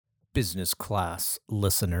business class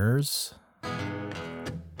listeners.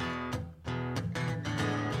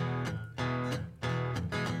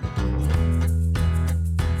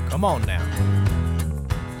 Come on now.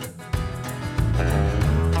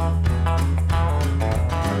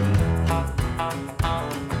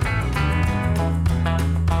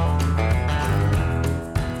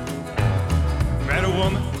 Met a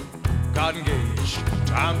woman, got engaged,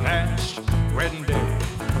 time passed, wedding day.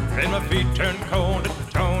 Then my feet turned cold at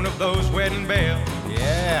the tone of those wedding bells.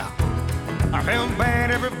 Yeah. I felt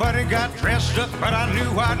bad, everybody got dressed up, but I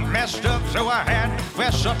knew I'd messed up, so I had to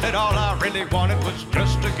fess up that all I really wanted was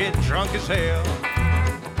just to get drunk as hell.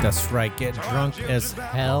 That's right, Get Drunk as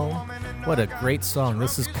Hell. What a great song.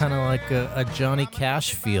 This is kind of like a Johnny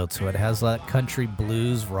Cash feel to it. It has that country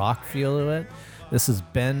blues rock feel to it. This is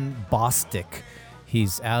Ben Bostic.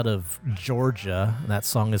 He's out of Georgia. That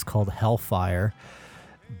song is called Hellfire.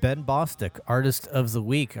 Ben Bostic, Artist of the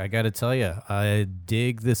Week. I got to tell you, I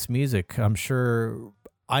dig this music.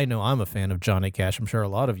 I know I'm a fan of Johnny Cash. I'm sure a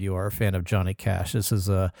lot of you are a fan of Johnny Cash. This is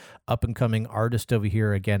a up-and-coming artist over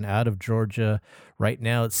here, again, out of Georgia. Right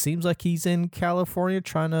now, it seems like he's in California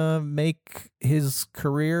trying to make his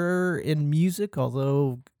career in music,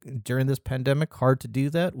 although during this pandemic, hard to do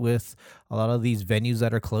that with a lot of these venues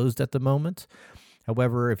that are closed at the moment.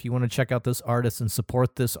 However, if you want to check out this artist and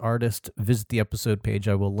support this artist, visit the episode page.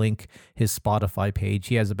 I will link his Spotify page.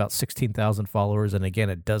 He has about 16,000 followers, and again,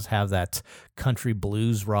 it does have that country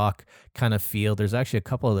blues rock kind of feel. There's actually a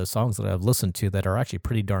couple of the songs that I've listened to that are actually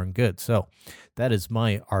pretty darn good. So that is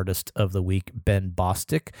my Artist of the Week, Ben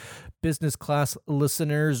Bostic. Business class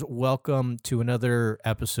listeners, welcome to another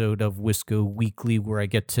episode of Wisco Weekly, where I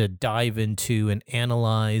get to dive into and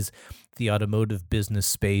analyze the automotive business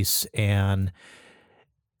space and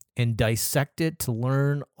dissect it to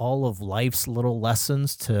learn all of life's little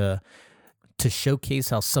lessons, to showcase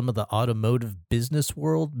how some of the automotive business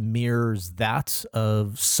world mirrors that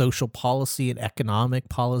of social policy and economic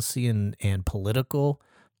policy and political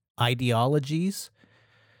ideologies.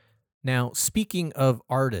 Now, speaking of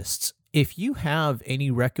artists, if you have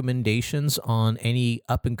any recommendations on any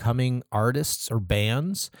up-and-coming artists or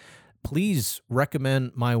bands, please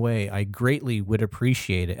recommend my way. I greatly would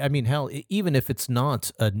appreciate it. I mean, hell, even if it's not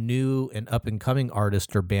a new and up-and-coming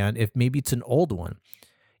artist or band, if maybe it's an old one.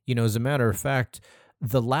 You know, as a matter of fact,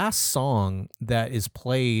 the last song that is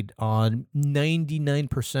played on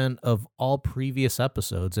 99% of all previous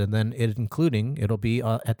episodes, and then it'll be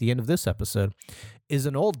at the end of this episode, is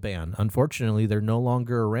an old band. Unfortunately, they're no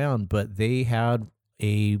longer around, but they had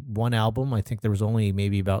one album. I think there was only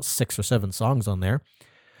maybe about 6 or 7 songs on there.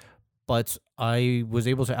 But I was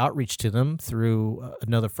able to outreach to them through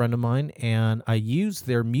another friend of mine, and I use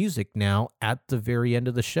their music now at the very end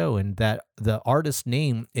of the show. And that the artist's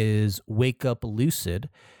name is Wake Up Lucid,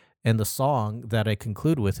 and the song that I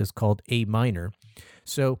conclude with is called A Minor.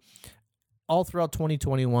 So all throughout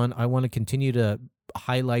 2021, I want to continue to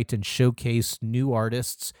highlight and showcase new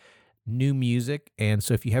artists, new music. And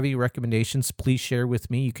so if you have any recommendations, please share with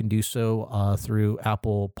me. You can do so through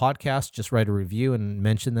Apple Podcasts. Just write a review and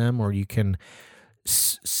mention them, or you can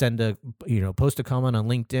post a comment on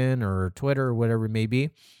LinkedIn or Twitter or whatever it may be.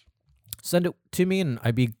 Send it to me, and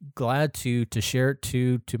I'd be glad to share it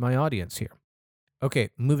to my audience here. Okay,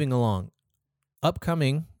 moving along.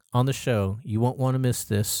 Upcoming on the show, you won't want to miss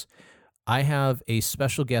this. I have a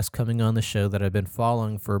special guest coming on the show that I've been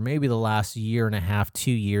following for maybe the last year and a half,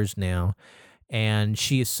 2 years now. And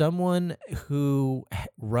she is someone who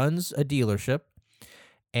runs a dealership.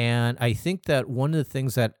 And I think that one of the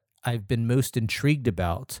things that I've been most intrigued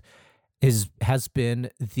about has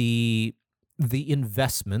been the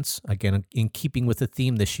investments, again, in keeping with the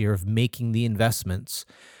theme this year of making the investments,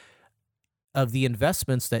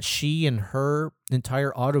 that she and her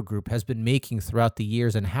entire auto group has been making throughout the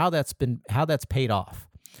years, and how that's paid off.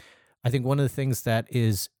 I think one of the things that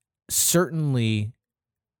is certainly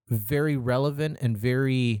very relevant and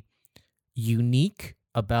very unique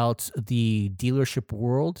about the dealership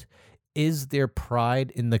world is their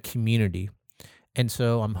pride in the community. And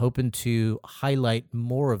so I'm hoping to highlight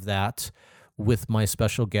more of that with my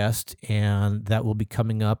special guest, and that will be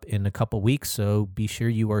coming up in a couple weeks. So be sure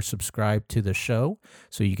you are subscribed to the show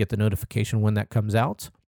so you get the notification when that comes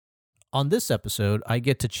out. On this episode, I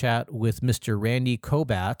get to chat with Mr. Randy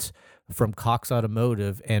Kobat from Cox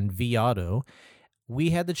Automotive and vAuto.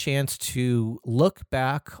 We had the chance to look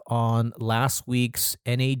back on last week's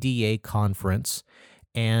NADA conference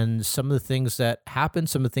and some of the things that happened,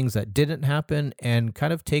 some of the things that didn't happen, and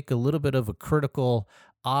kind of take a little bit of a critical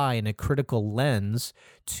eye and a critical lens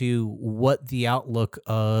to what the outlook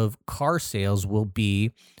of car sales will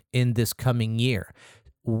be in this coming year.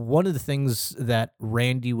 one of the things that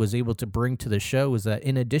Randy was able to bring to the show is that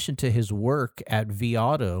in addition to his work at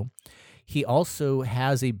vAuto, he also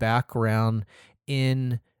has a background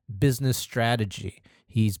in business strategy.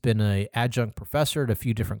 He's been an adjunct professor at a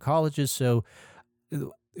few different colleges, so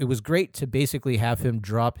it was great to basically have him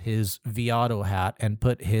drop his vAuto hat and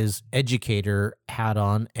put his educator hat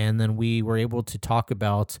on, and then we were able to talk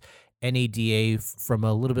about NADA from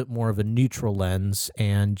a little bit more of a neutral lens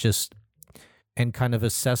and kind of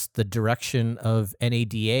assess the direction of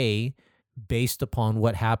NADA based upon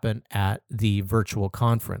what happened at the virtual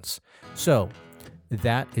conference. So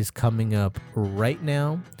that is coming up right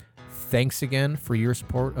now. Thanks again for your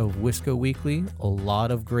support of Wisco Weekly. A lot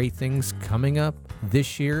of great things coming up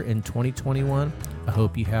this year in 2021. I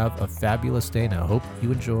hope you have a fabulous day, and I hope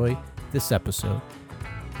you enjoy this episode.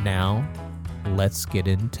 Now, let's get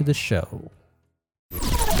into the show.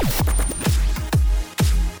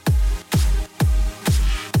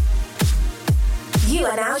 You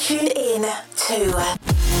are now tuned in to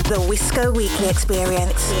the Wisco Weekly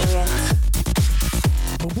Experience.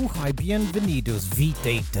 Hi, bienvenidos,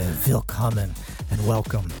 videte, willkommen, and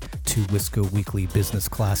welcome to Wisco Weekly Business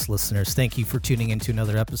Class listeners. Thank you for tuning into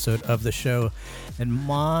another episode of the show. And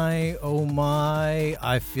my, oh my,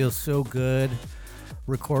 I feel so good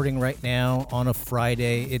recording right now on a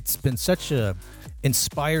Friday. It's been such a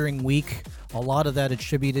inspiring week. A lot of that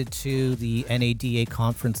attributed to the NADA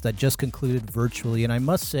conference that just concluded virtually. And I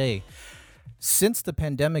must say, since the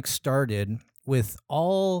pandemic started, with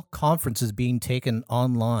all conferences being taken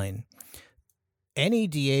online,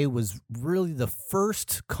 NADA was really the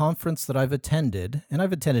first conference that I've attended, and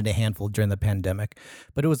I've attended a handful during the pandemic,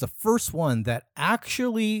 but it was the first one that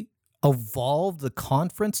actually evolved the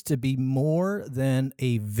conference to be more than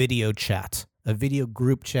a video chat, a video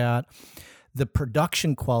group chat. The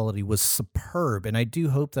production quality was superb, and I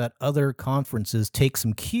do hope that other conferences take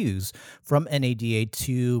some cues from NADA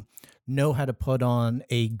to know how to put on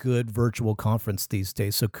a good virtual conference these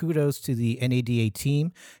days. So kudos to the NADA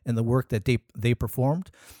team and the work that they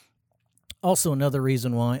performed. Also, another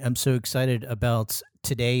reason why I'm so excited about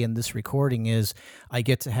today and this recording is I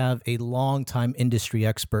get to have a longtime industry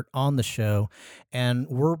expert on the show, and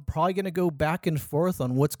we're probably going to go back and forth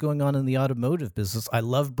on what's going on in the automotive business. I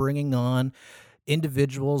love bringing on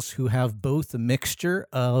individuals who have both a mixture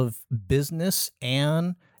of business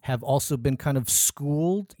and have also been kind of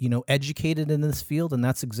schooled, educated in this field, and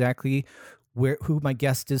that's exactly who my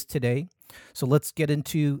guest is today. So let's get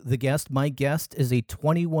into the guest. My guest is a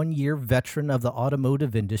 21-year veteran of the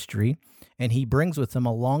automotive industry, and he brings with him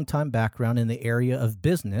a long-time background in the area of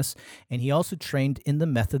business, and he also trained in the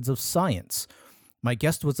methods of science. My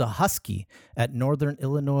guest was a Husky at Northern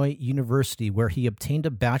Illinois University, where he obtained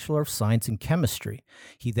a Bachelor of Science in Chemistry.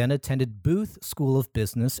 He then attended Booth School of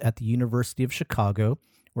Business at the University of Chicago,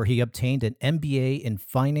 where he obtained an MBA in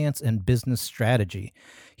Finance and Business Strategy.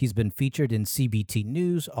 He's been featured in CBT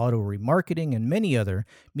News, Auto Remarketing, and many other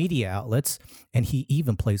media outlets, and he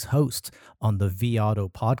even plays host on the vAuto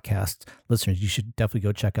podcast. Listeners, you should definitely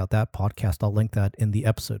go check out that podcast. I'll link that in the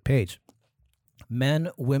episode page. Men,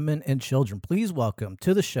 women, and children, please welcome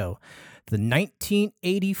to the show the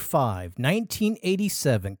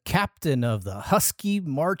 1985-1987 captain of the Husky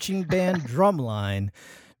Marching Band drumline,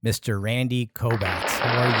 Mr. Randy Kobats.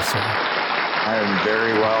 How are you, sir? I am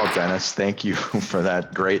very well, Dennis. Thank you for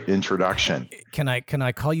that great introduction. Can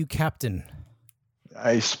I call you Captain?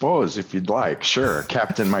 I suppose, if you'd like. Sure.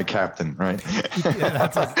 Captain, my captain, right? Yeah,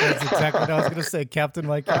 that's exactly what I was going to say. Captain,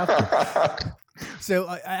 my captain. So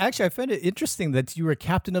I find it interesting that you were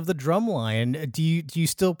captain of the drumline. Do you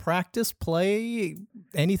still practice, play,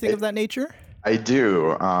 anything of that nature? I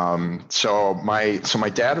do. So my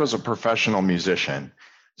dad was a professional musician.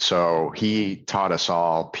 So he taught us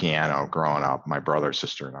all piano growing up, my brother,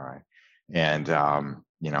 sister, and I. And,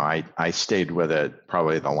 I stayed with it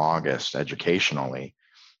probably the longest educationally,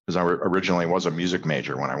 because I originally was a music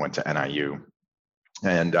major when I went to NIU.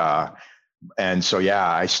 And so, yeah,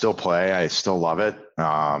 I still play. I still love it.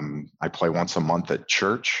 I play once a month at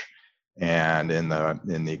church and in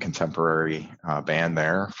the contemporary band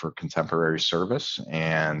there for contemporary service.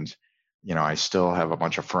 And, I still have a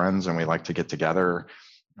bunch of friends, and we like to get together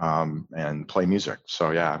and play music. So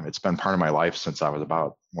yeah, it's been part of my life since I was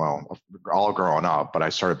all growing up, but I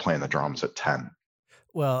started playing the drums at 10.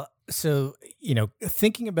 Well, so,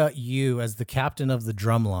 thinking about you as the captain of the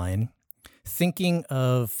drumline, thinking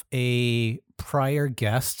of a prior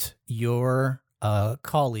guest, your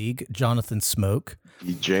colleague, Jonathan Smoke.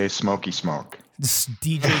 DJ Smokey Smoke.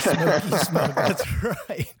 DJ Smokey Smoke, that's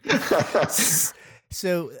right.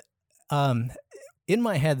 So, in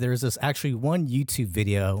my head, there's this actually one YouTube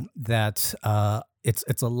video that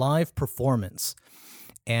it's a live performance,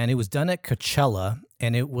 and it was done at Coachella,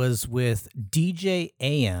 and it was with DJ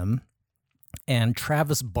AM and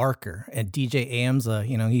Travis Barker. And DJ AM's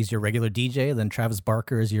he's your regular DJ, then Travis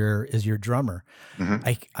Barker is your drummer.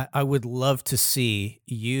 Mhm. I would love to see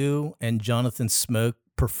you and Jonathan Smoke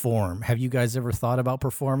perform. Have you guys ever thought about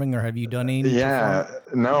performing, or have you done any? Yeah,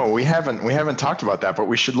 no, we haven't talked about that, but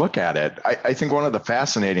we should look at it. I think one of the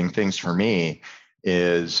fascinating things for me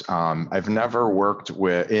is I've never worked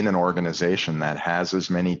in an organization that has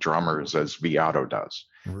as many drummers as Viato does.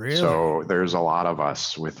 Really? So there's a lot of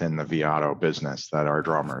us within the Viato business that are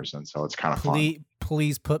drummers, and so it's kind of fun.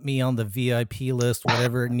 Please put me on the VIP list,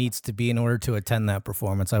 whatever it needs to be in order to attend that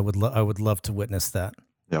performance. I would love to witness that.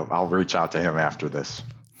 Yeah, I'll reach out to him after this.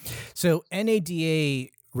 So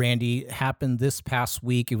NADA, Randy, happened this past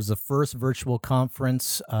week. It was the first virtual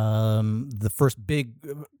conference, the first big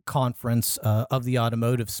conference of the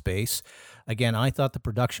automotive space. Again, I thought the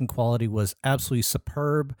production quality was absolutely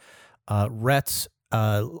superb. Rhett,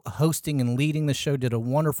 hosting and leading the show, did a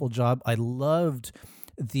wonderful job. I loved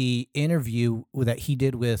the interview that he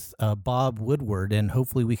did with Bob Woodward, and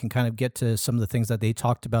hopefully we can kind of get to some of the things that they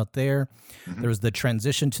talked about there. There was the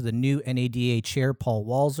transition to the new NADA chair, Paul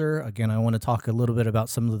Walzer. Again, I want to talk a little bit about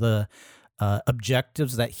some of the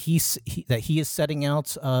objectives that he is setting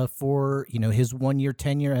out for his 1-year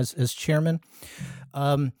tenure as chairman.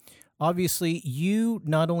 Obviously, you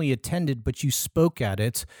not only attended, but you spoke at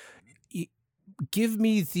it. Give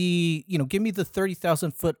me the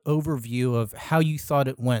 30,000 foot overview of how you thought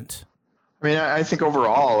it went. I mean, I think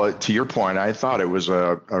overall, to your point, I thought it was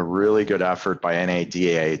a really good effort by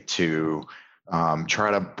NADA to try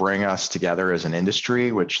to bring us together as an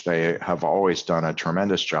industry, which they have always done a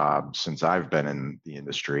tremendous job since I've been in the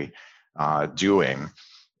industry doing.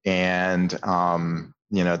 And,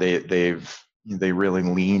 they really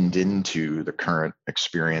leaned into the current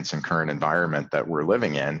experience and current environment that we're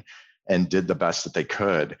living in, and did the best that they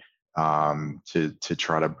could to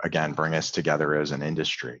try to, again, bring us together as an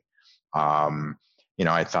industry.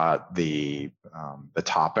 I thought the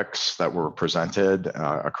topics that were presented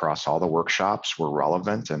across all the workshops were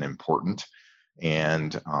relevant and important.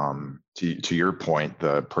 And to your point,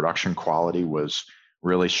 the production quality was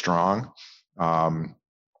really strong. I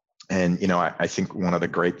think one of the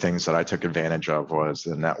great things that I took advantage of was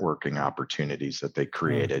the networking opportunities that they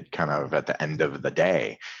created kind of at the end of the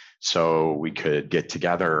day. So we could get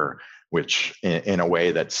together, which in a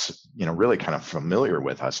way that's, really kind of familiar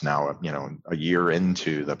with us now, a year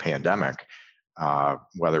into the pandemic,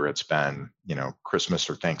 whether it's been, Christmas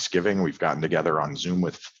or Thanksgiving, we've gotten together on Zoom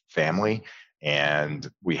with family,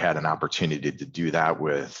 and we had an opportunity to do that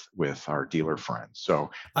with our dealer friends.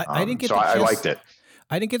 So I didn't get I liked it.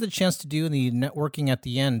 I didn't get the chance to do the networking at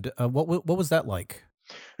the end. What was that like?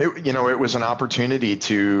 It was an opportunity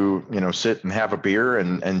to, sit and have a beer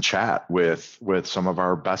and chat with some of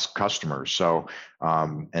our best customers. So,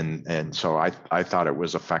 so I thought it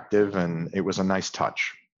was effective, and it was a nice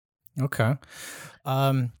touch. Okay.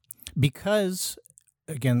 Because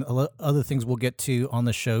again, other things we'll get to on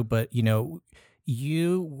the show, but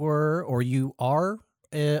you were, or you are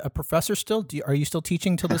a professor still. Are you still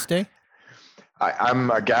teaching till this day? I'm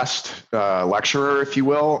a guest lecturer, if you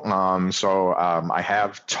will. I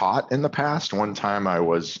have taught in the past. One time I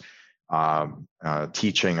was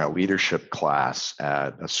teaching a leadership class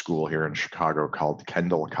at a school here in Chicago called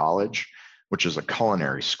Kendall College, which is a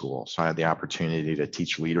culinary school. So I had the opportunity to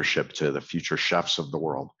teach leadership to the future chefs of the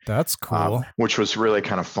world. That's cool. Which was really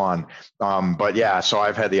kind of fun. So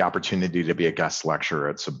I've had the opportunity to be a guest lecturer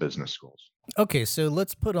at some business schools. Okay, so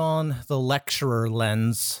let's put on the lecturer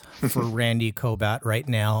lens for Randy Kobat right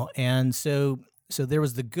now. And so there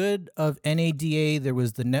was the good of NADA, there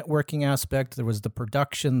was the networking aspect, there was the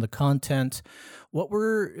production, the content. What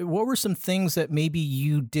were some things that maybe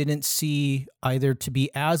you didn't see either to be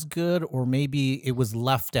as good, or maybe it was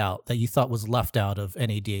left out, that you thought was left out of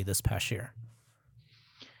NADA this past year?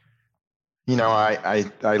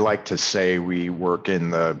 I like to say we work in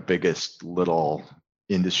the biggest little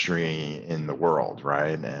industry in the world,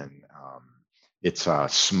 right? And it's a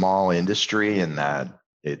small industry in that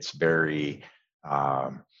it's very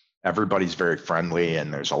everybody's very friendly,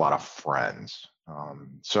 and there's a lot of friends.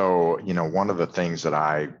 One of the things that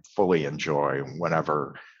I fully enjoy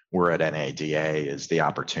whenever we're at NADA is the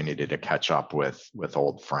opportunity to catch up with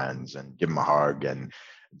old friends and give them a hug and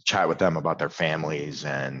chat with them about their families,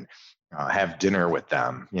 and have dinner with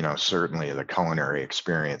them. Certainly the culinary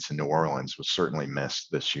experience in New Orleans was certainly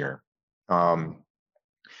missed this year.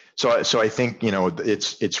 So I think,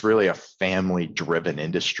 it's really a family driven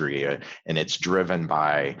industry, and it's driven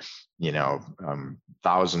by,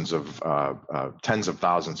 tens of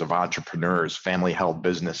thousands of entrepreneurs, family held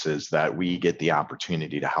businesses that we get the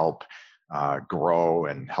opportunity to help grow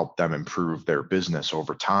and help them improve their business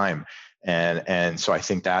over time. And so I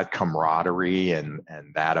think that camaraderie and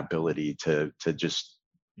that ability to just,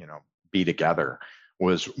 be together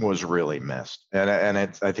was really missed. And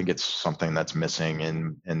I think it's something that's missing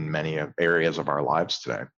in many areas of our lives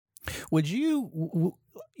today. Would you,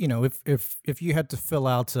 if you had to fill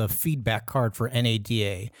out a feedback card for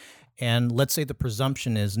NADA, and let's say the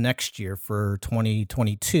presumption is next year for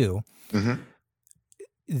 2022, Mm-hmm.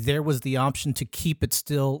 there was the option to keep it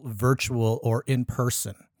still virtual or in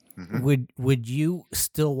person. Mm-hmm. Would you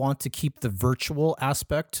still want to keep the virtual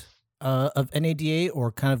aspect of NADA,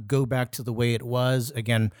 or kind of go back to the way it was?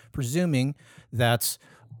 Again, presuming that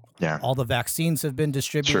all the vaccines have been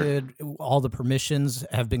distributed, all the permissions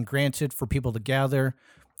have been granted for people to gather.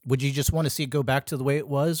 Would you just want to see it go back to the way it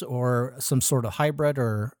was, or some sort of hybrid?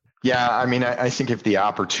 Or I think if the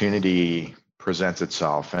opportunity presents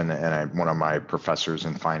itself, and one of my professors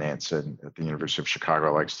in finance at the University of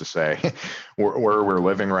Chicago likes to say, where we're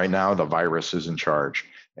living right now, the virus is in charge.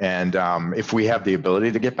 And if we have the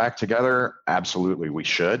ability to get back together, absolutely we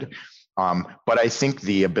should. But I think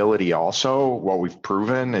the ability also, what we've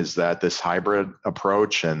proven is that this hybrid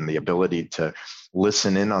approach and the ability to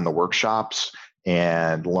listen in on the workshops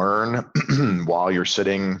and learn while you're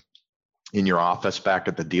sitting in your office back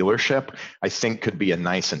at the dealership, I think could be a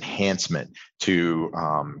nice enhancement to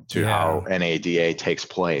how NADA takes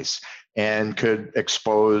place, and could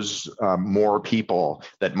expose more people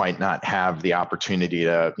that might not have the opportunity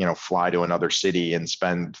to, fly to another city and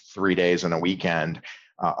spend 3 days and a weekend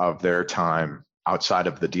of their time outside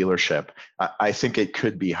of the dealership. I think it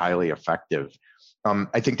could be highly effective.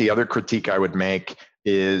 I think the other critique I would make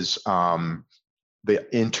is the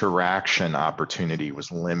interaction opportunity was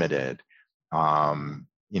limited.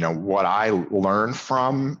 What I learned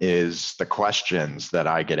from is the questions that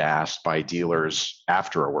I get asked by dealers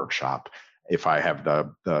after a workshop, if I have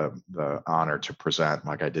the honor to present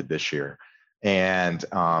like I did this year. And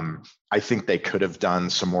I think they could have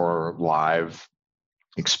done some more live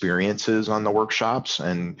experiences on the workshops,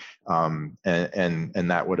 and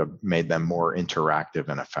that would have made them more interactive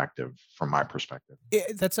and effective from my perspective.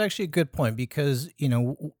 That's actually a good point, because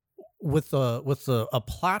with a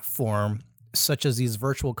platform such as these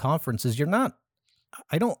virtual conferences,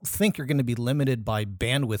 I don't think you're going to be limited by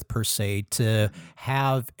bandwidth per se to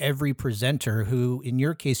have every presenter who, in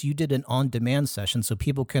your case, you did an on-demand session so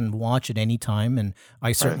people can watch at any time, and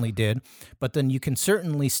I certainly did. But then you can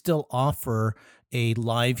certainly still offer a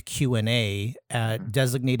live Q&A at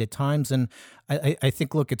designated times. And I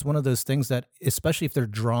think, look, it's one of those things that, especially if they're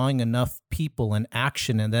drawing enough people in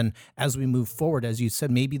action, and then as we move forward, as you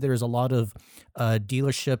said, maybe there's a lot of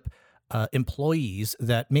dealership employees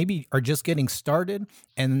that maybe are just getting started,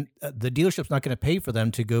 and the dealership's not going to pay for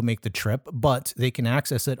them to go make the trip, but they can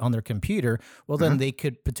access it on their computer. Well, then they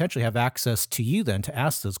could potentially have access to you then to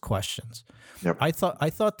ask those questions. Yep. I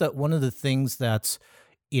thought that one of the things that's,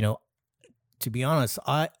 to be honest,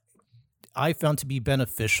 I found to be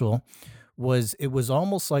beneficial was, it was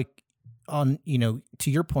almost like, on,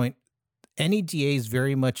 to your point, NADA is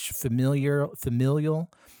very much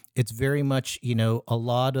familial. It's very much, a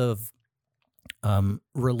lot of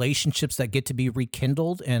relationships that get to be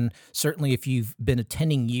rekindled. And certainly if you've been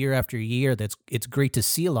attending year after year, it's great to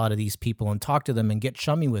see a lot of these people and talk to them and get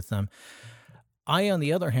chummy with them. I, on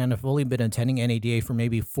the other hand, have only been attending NADA for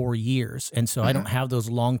maybe 4 years. And so I don't have those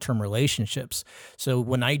long-term relationships. So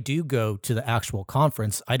when I do go to the actual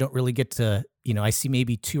conference, I don't really get to, I see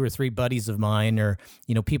maybe 2 or 3 buddies of mine, or,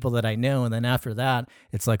 people that I know. And then after that,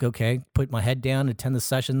 it's like, okay, put my head down, attend the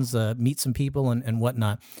sessions, meet some people and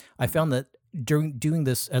whatnot. I found that during doing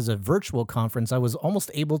this as a virtual conference, I was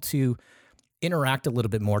almost able to interact a little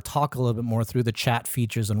bit more, talk a little bit more through the chat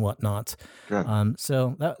features and whatnot. Good.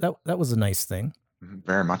 So that was a nice thing.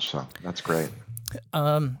 Very much so. That's great.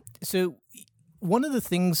 So one of the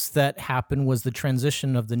things that happened was the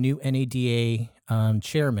transition of the new NADA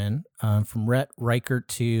chairman from Rhett Reichert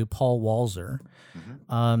to Paul Walzer.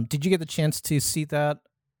 Did you get the chance to see that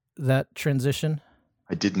transition?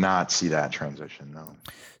 I did not see that transition, no.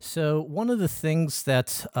 So one of the things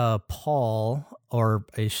that Paul, or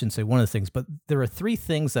I shouldn't say one of the things, but there are 3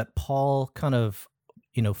 things that Paul kind of,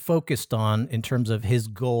 focused on in terms of his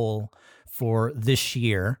goal for this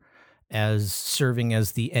year as serving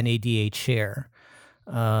as the NADA chair.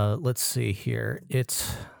 Let's see here.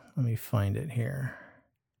 Let me find it here.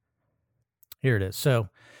 Here it is. So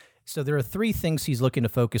So there are three things he's looking to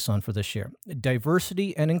focus on for this year: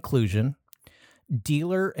 diversity and inclusion,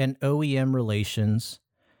 dealer and OEM relations,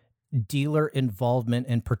 dealer involvement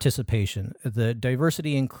and participation. The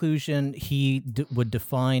diversity inclusion he would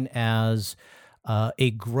define as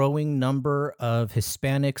a growing number of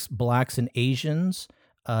Hispanics, Blacks, and Asians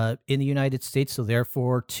in the United States. So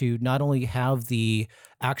therefore, to not only have the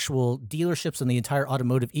actual dealerships and the entire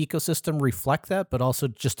automotive ecosystem reflect that, but also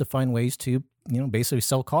just to find ways to, basically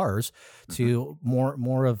sell cars to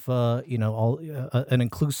more of, all an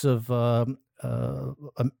inclusive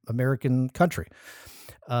American country.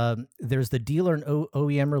 There's the dealer and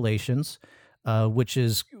OEM relations, which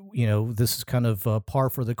is, this is kind of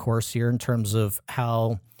par for the course here in terms of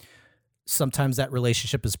how sometimes that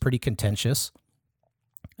relationship is pretty contentious.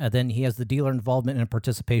 And then he has the dealer involvement and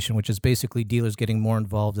participation, which is basically dealers getting more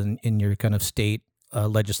involved in your kind of state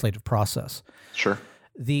legislative process. Sure.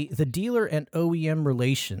 The dealer and OEM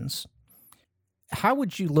relations, how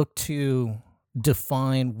would you look to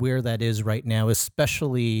define where that is right now,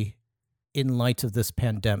 especially in light of this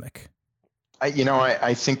pandemic?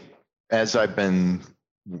 I think as I've been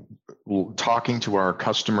talking to our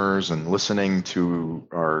customers and listening to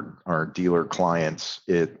our dealer clients,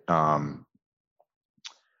 the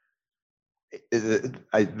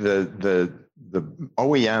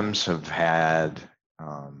OEMs have had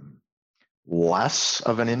less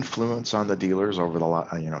of an influence on the dealers over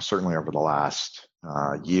certainly over the last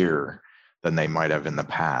year than they might have in the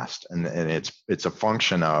past, and it's a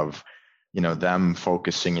function of them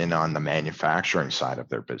focusing in on the manufacturing side of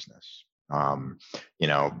their business.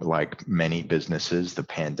 Like many businesses, the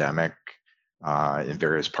pandemic in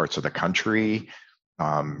various parts of the country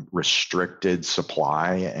restricted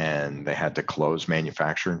supply, and they had to close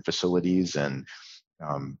manufacturing facilities, and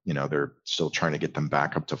they're still trying to get them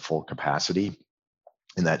back up to full capacity.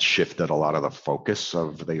 And that shifted a lot of the focus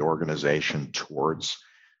of the organization towards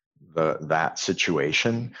that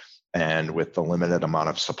situation. And with the limited amount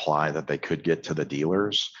of supply that they could get to the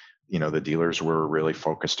dealers, the dealers were really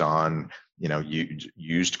focused on,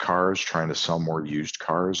 used cars, trying to sell more used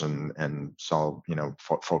cars, and sell,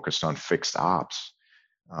 focused on fixed ops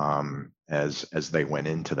as they went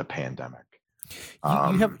into the pandemic.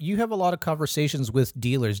 You have a lot of conversations with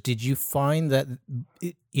dealers. Did you find that,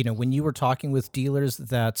 when you were talking with dealers,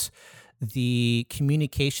 that the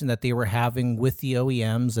communication that they were having with the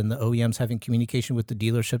OEMs and the OEMs having communication with the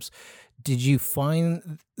dealerships, did you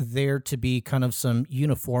find there to be kind of some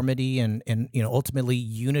uniformity and ultimately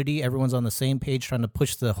unity? Everyone's on the same page trying to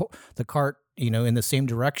push the cart, in the same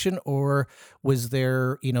direction? Or was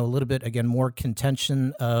there, a little bit, again, more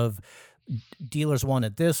contention of dealers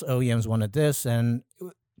wanted this, OEMs wanted this, and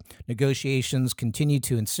negotiations continued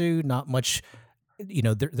to ensue? Not much,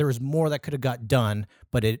 there was more that could have got done,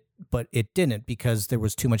 but it didn't because there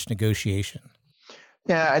was too much negotiation.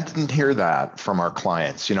 Yeah, I didn't hear that from our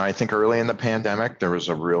clients. I think early in the pandemic, there was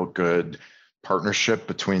a real good partnership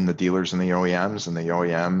between the dealers and the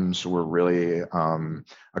OEMs were really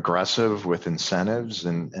aggressive with incentives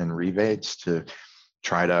and rebates to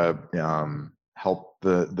try to help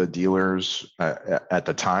the dealers. At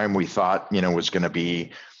the time, we thought, was going to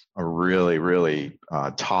be a really, really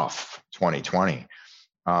tough 2020.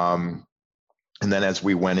 And then as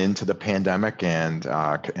we went into the pandemic and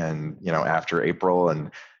after April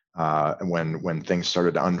and when things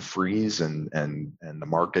started to unfreeze and the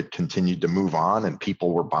market continued to move on and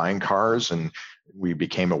people were buying cars and we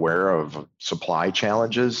became aware of supply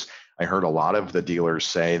challenges, I heard a lot of the dealers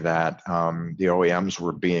say that the OEMs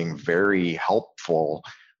were being very helpful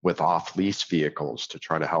with off-lease vehicles to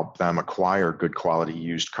try to help them acquire good quality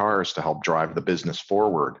used cars to help drive the business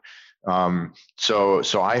forward. So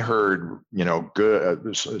I heard,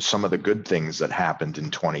 some of the good things that happened in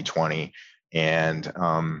 2020. And,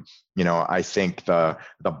 I think the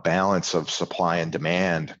balance of supply and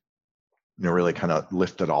demand, really kind of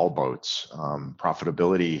lifted all boats.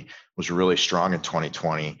 Profitability was really strong in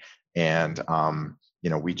 2020. And,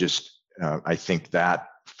 we just, I think that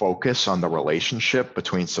focus on the relationship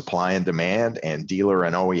between supply and demand and dealer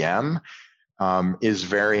and OEM is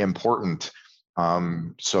very important.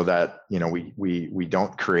 So that, we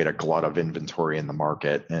don't create a glut of inventory in the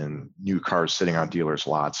market and new cars sitting on dealers'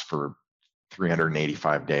 lots for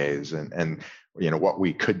 385 days. And what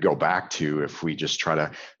we could go back to if we just try to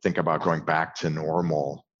think about going back to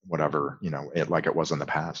normal, whatever, like it was in the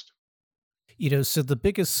past. So the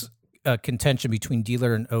biggest contention between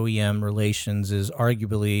dealer and OEM relations is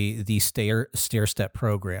arguably the stair-step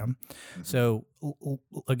program. Mm-hmm. So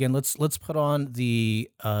again, let's put on the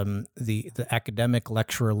academic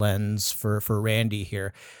lecturer lens for Randy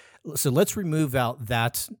here. So let's remove out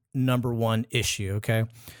that number one issue. Okay,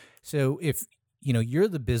 So if you're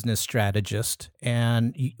the business strategist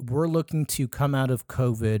and we're looking to come out of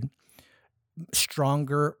COVID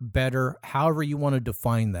stronger, better, however you want to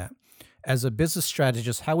define that. As a business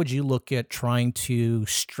strategist, how would you look at trying to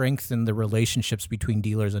strengthen the relationships between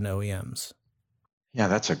dealers and OEMs? Yeah,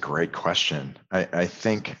 that's a great question. I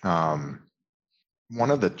think one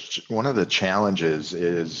of the challenges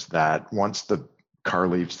is that once the car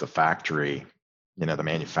leaves the factory, the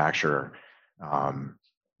manufacturer,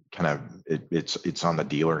 it's on the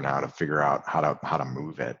dealer now to figure out how to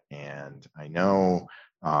move it. And I know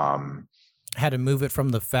how to move it from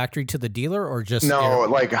the factory to the dealer, or just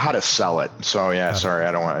like how to sell it. So yeah, sorry,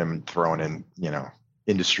 I don't want I'm throwing in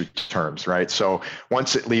industry terms, right? So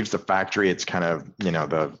once it leaves the factory, it's kind of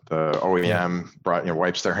the OEM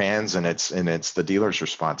wipes their hands, and it's the dealer's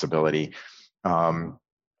responsibility. And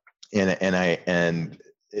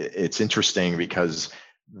it's interesting because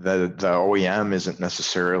the OEM isn't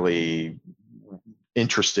necessarily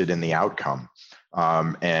interested in the outcome,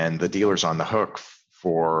 and the dealer's on the hook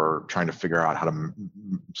for trying to figure out how to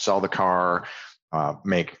sell the car,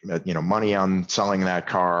 make money on selling that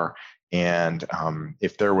car. And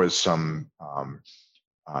if there was some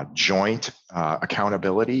joint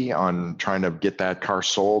accountability on trying to get that car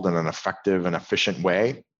sold in an effective and efficient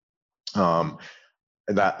way,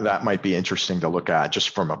 that might be interesting to look at just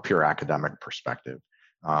from a pure academic perspective,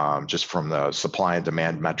 just from the supply and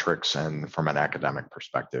demand metrics and from an academic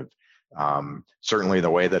perspective. Certainly the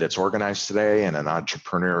way that it's organized today in an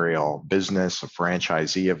entrepreneurial business, a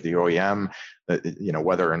franchisee of the OEM,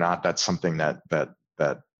 whether or not that's something that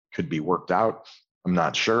could be worked out, I'm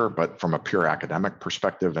not sure. But from a pure academic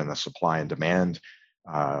perspective and the supply and demand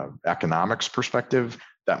economics perspective,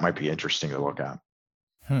 that might be interesting to look at.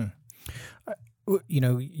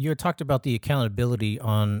 You talked about the accountability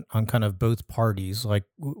on kind of both parties. Like,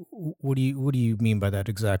 what do you mean by that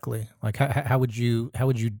exactly? Like, how would you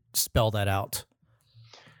spell that out?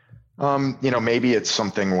 Maybe it's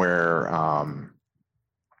something where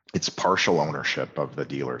it's partial ownership of the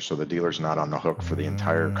dealer, so the dealer's not on the hook for the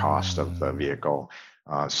entire cost of the vehicle,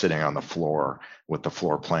 sitting on the floor with the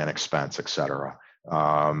floor plan expense, et cetera.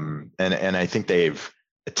 And I think they've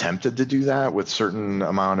attempted to do that with certain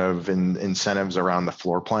amount of incentives around the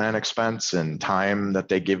floor plan expense and time that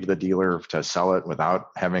they give the dealer to sell it without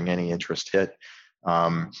having any interest hit.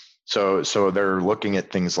 So they're looking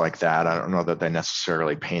at things like that. I don't know that they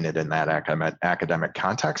necessarily paint it in that academic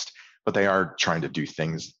context, but they are trying to do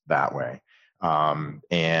things that way.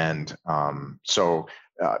 So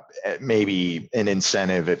maybe an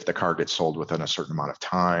incentive if the car gets sold within a certain amount of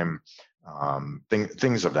time,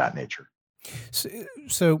 things of that nature.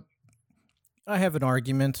 So I have an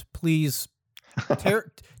argument. Please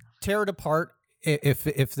tear it apart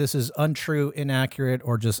if this is untrue, inaccurate,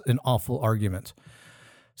 or just an awful argument.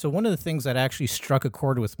 So one of the things that actually struck a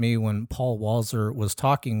chord with me when Paul Walser was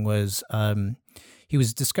talking was he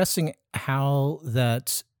was discussing how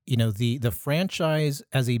that the franchise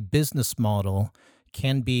as a business model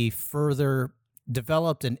can be further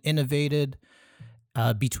developed and innovated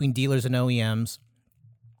between dealers and OEMs.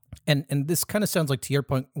 And this kind of sounds like, to your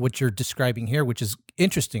point, what you're describing here, which is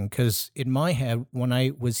interesting because in my head, when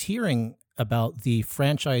I was hearing about the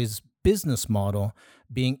franchise business model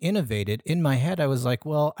being innovated, in my head, I was like,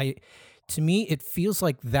 well, to me, it feels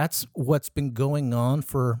like that's what's been going on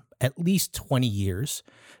for at least 20 years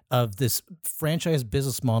of this franchise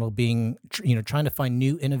business model being, trying to find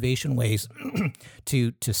new innovation ways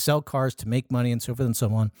to sell cars, to make money, and so forth and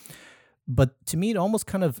so on. But to me, it almost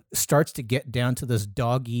kind of starts to get down to this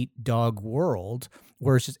dog-eat-dog world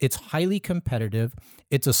where it's highly competitive.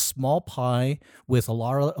 It's a small pie with a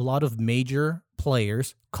lot of major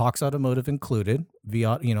players, Cox Automotive included,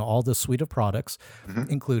 via all the suite of products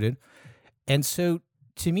included. And so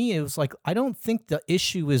to me, it was like, I don't think the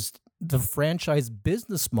issue is the franchise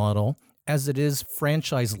business model as it is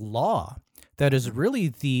franchise law. That is really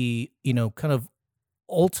the, kind of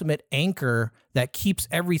ultimate anchor that keeps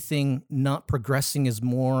everything not progressing as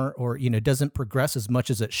more, or doesn't progress as much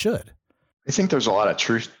as it should. I think there's a lot of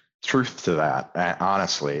truth to that,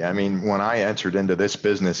 honestly. I mean, when I entered into this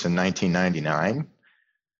business in 1999,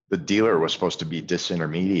 the dealer was supposed to be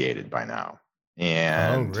disintermediated by now.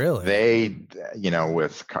 And really? They,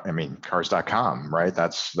 Cars.com, right?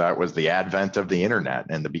 That was the advent of the internet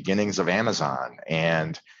and the beginnings of Amazon.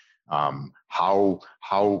 And how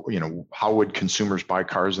would consumers buy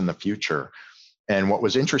cars in the future? And what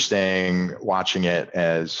was interesting watching it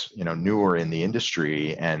as newer in the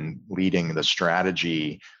industry and leading the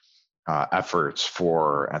strategy efforts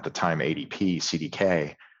for, at the time, ADP,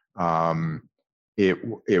 CDK,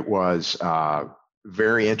 it was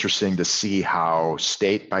very interesting to see how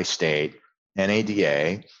state by state,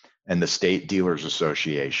 NADA and the state dealers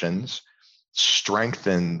associations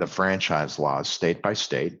strengthen the franchise laws state by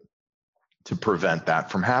state to prevent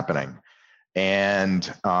that from happening.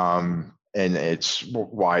 And it's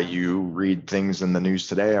why you read things in the news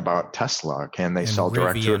today about Tesla. Can they sell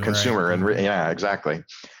direct to a consumer? Right? And yeah, exactly.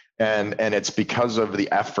 And it's because of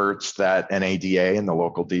the efforts that NADA and the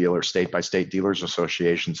local dealer, state by state dealers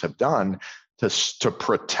associations have done to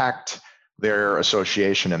protect their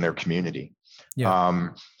association and their community. Yeah.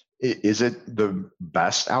 Is it the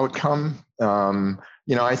best outcome?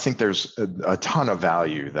 I think there's a ton of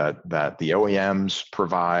value that the OEMs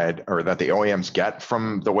provide, or that the OEMs get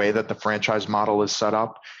from the way that the franchise model is set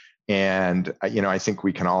up. And, I think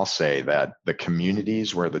we can all say that the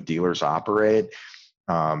communities where the dealers operate,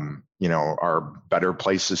 are better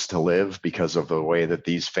places to live because of the way that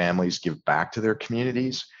these families give back to their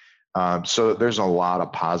communities. So there's a lot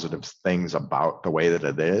of positive things about the way that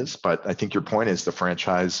it is, but I think your point is the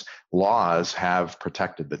franchise laws have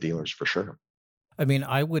protected the dealers for sure. I mean,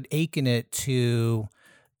 I would akin it to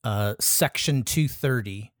Section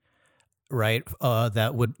 230, right?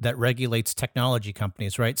 That regulates technology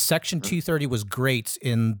companies, right? Section 230 was great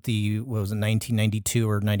in the, 1992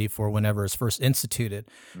 or 94, whenever it was first instituted,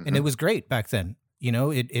 and it was great back then.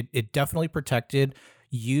 It definitely protected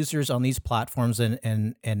users on these platforms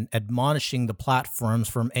and admonishing the platforms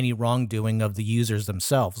from any wrongdoing of the users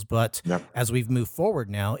themselves. But as we've moved forward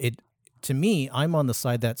now, to me, I'm on the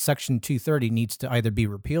side that Section 230 needs to either be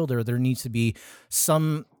repealed or there needs to be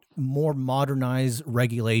some more modernized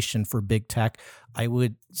regulation for big tech. I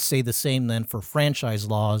would say the same then for franchise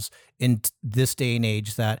laws in this day and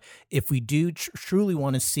age, that if we do truly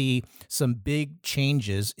want to see some big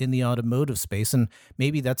changes in the automotive space, and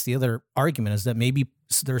maybe that's the other argument, is that maybe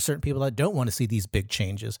there are certain people that don't want to see these big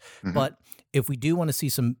changes. But if we do want to see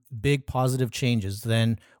some big positive changes,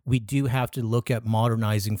 then we do have to look at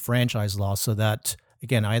modernizing franchise laws so that,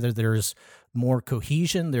 again, either there's more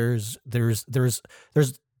cohesion, there's the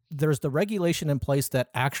regulation in place that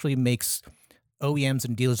actually makes OEMs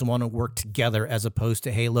and dealers want to work together, as opposed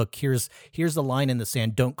to, hey, look, here's the line in the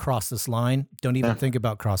sand. Don't cross this line. Don't even think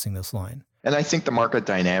about crossing this line. And I think the market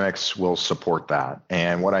dynamics will support that.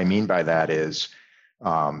 And what I mean by that is,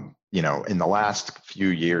 in the last few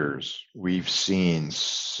years, we've seen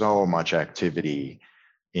so much activity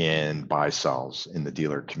in buy sells in the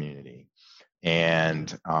dealer community.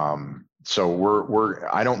 And so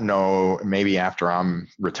I don't know, maybe after I'm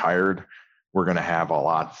retired, we're going to have a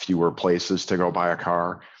lot fewer places to go buy a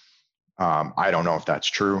car. I don't know if that's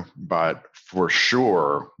true, but for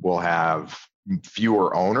sure we'll have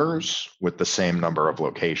fewer owners with the same number of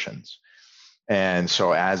locations. And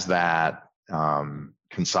so as that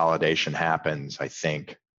consolidation happens, I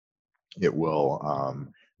think it will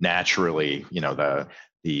naturally,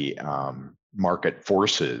 the market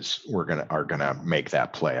forces are gonna make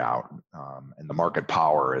that play out, and the market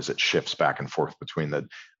power as it shifts back and forth between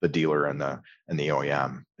the dealer and the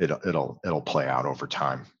OEM, it'll play out over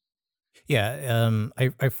time. Yeah,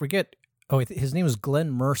 I forget. Oh, his name is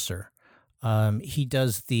Glenn Mercer. He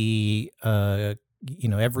does the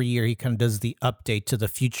every year he kind of does the update to the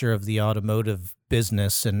future of the automotive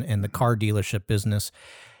business and the car dealership business,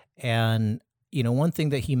 and one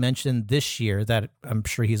thing that he mentioned this year, that I'm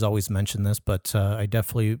sure he's always mentioned this, but I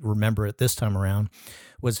definitely remember it this time around,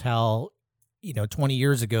 was how, 20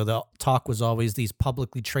 years ago, the talk was always these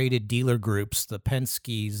publicly traded dealer groups, the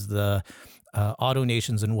Penske's, the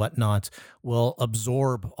AutoNations and whatnot, will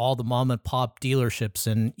absorb all the mom and pop dealerships.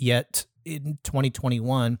 And yet in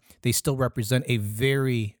 2021, they still represent a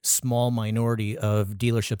very small minority of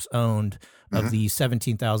dealerships owned. Of the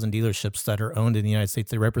 17,000 dealerships that are owned in the United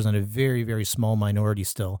States, they represent a very, very small minority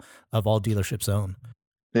still of all dealerships owned.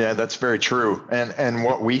 Yeah, that's very true. And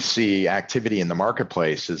what we see activity in the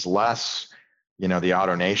marketplace is less, the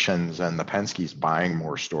AutoNations and the Penske's buying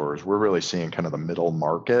more stores. We're really seeing kind of the middle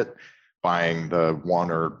market buying the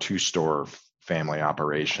 1 or 2 store family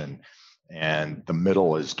operation. And the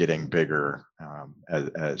middle is getting bigger.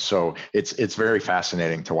 So it's very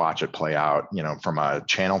fascinating to watch it play out, from a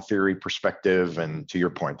channel theory perspective. And to your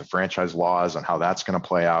point, the franchise laws and how that's going to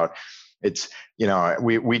play out. It's,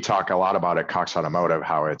 we talk a lot about at Cox Automotive,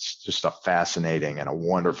 how it's just a fascinating and a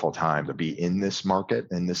wonderful time to be in this market,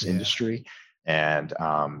 in this industry. And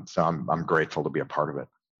so I'm grateful to be a part of it.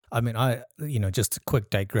 I mean, just a quick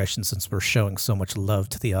digression, since we're showing so much love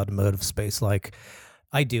to the automotive space. Like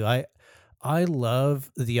I love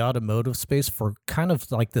the automotive space for kind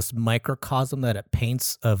of like this microcosm that it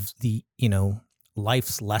paints of the,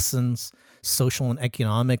 life's lessons, social and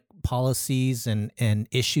economic policies and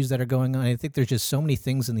issues that are going on. I think there's just so many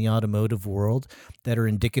things in the automotive world that are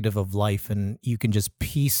indicative of life, and you can just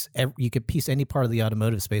piece any part of the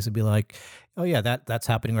automotive space and be like, oh yeah, that's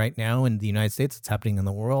happening right now in the United States. It's happening in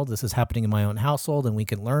the world. This is happening in my own household, and we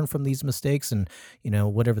can learn from these mistakes, and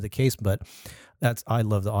whatever the case. But I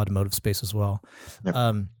love the automotive space as well.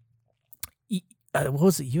 Yep. What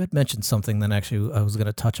was it? You had mentioned something that actually I was going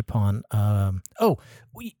to touch upon. So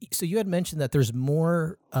you had mentioned that there's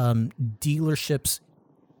more dealerships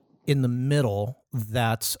in the middle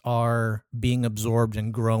that are being absorbed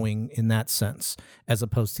and growing in that sense, as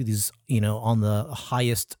opposed to these, on the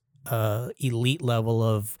highest elite level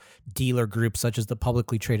of dealer groups, such as the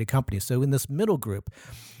publicly traded companies. So in this middle group,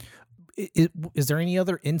 is there any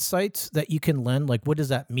other insights that you can lend? Like, what does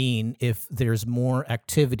that mean if there's more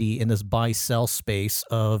activity in this buy-sell space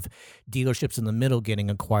of dealerships in the middle getting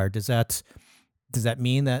acquired? Does that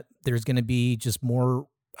mean that there's going to be just more,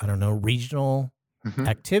 I don't know, regional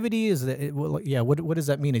activity? Is that what does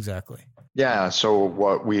that mean exactly? Yeah. So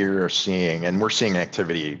what we're seeing, and we're seeing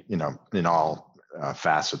activity, in all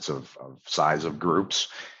facets of size of groups.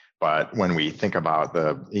 But when we think about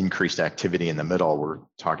the increased activity in the middle, we're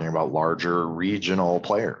talking about larger regional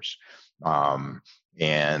players.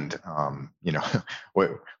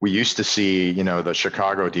 We used to see, the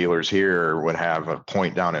Chicago dealers here would have a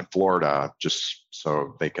point down in Florida just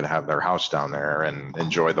so they could have their house down there and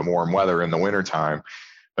enjoy the warm weather in the wintertime.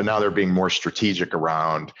 But now they're being more strategic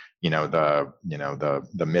around, the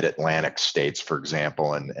mid-Atlantic states, for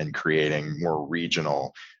example, and creating more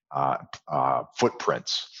regional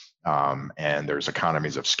footprints. And there's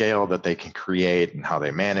economies of scale that they can create and how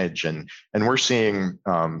they manage. And we're seeing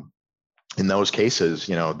in those cases,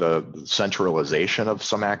 the centralization of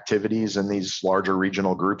some activities in these larger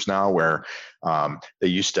regional groups now, where they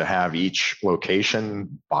used to have each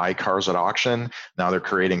location buy cars at auction. Now they're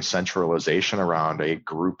creating centralization around a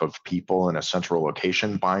group of people in a central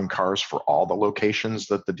location buying cars for all the locations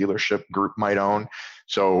that the dealership group might own.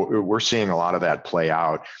 So we're seeing a lot of that play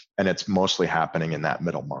out, and it's mostly happening in that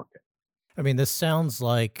middle market. I mean, this sounds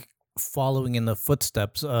like following in the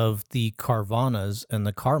footsteps of the Carvanas and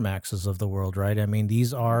the CarMaxes of the world, right? I mean,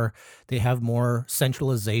 they have more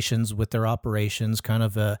centralizations with their operations, kind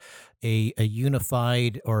of a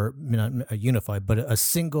unified, or not a unified, but a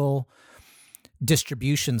single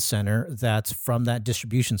distribution center. That's from that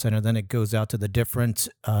distribution center, then it goes out to the different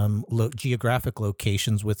geographic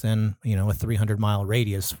locations within, a 300-mile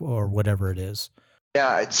radius or whatever it is.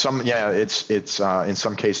 Yeah, it's in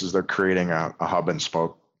some cases they're creating a hub and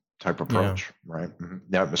spoke type approach, right? Mm-hmm.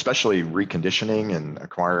 Yeah, especially reconditioning and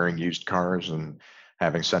acquiring used cars and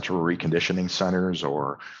having central reconditioning centers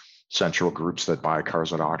or central groups that buy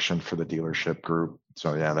cars at auction for the dealership group.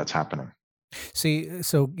 So yeah, that's happening. See,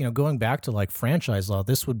 so going back to like franchise law,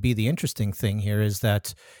 this would be the interesting thing here, is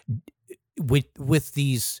that with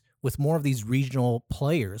more of these regional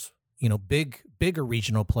players, bigger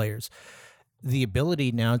regional players, the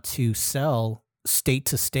ability now to sell state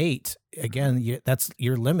to state, again,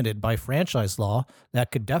 you're limited by franchise law.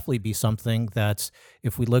 That could definitely be something that,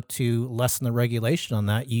 if we look to lessen the regulation on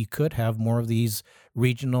that, you could have more of these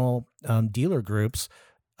regional dealer groups,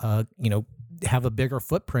 have a bigger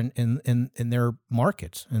footprint in their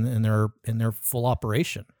markets and in their full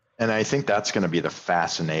operation. And I think that's going to be the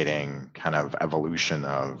fascinating kind of evolution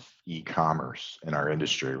of e-commerce in our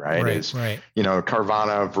industry, right? Right.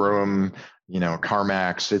 Carvana, Vroom,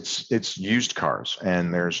 CarMax, it's used cars,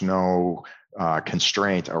 and there's no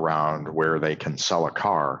constraint around where they can sell a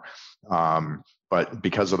car. But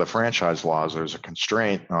because of the franchise laws, there's a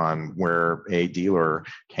constraint on where a dealer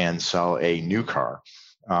can sell a new car.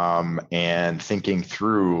 And thinking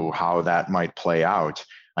through how that might play out.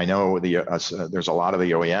 I know there's a lot of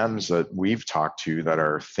the OEMs that we've talked to that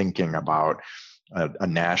are thinking about a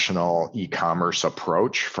national e-commerce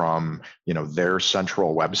approach from their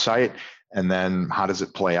central website. And then how does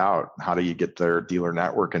it play out? How do you get their dealer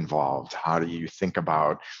network involved? How do you think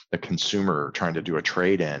about the consumer trying to do a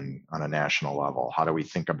trade-in on a national level? How do we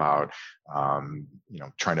think about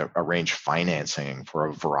trying to arrange financing for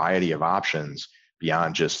a variety of options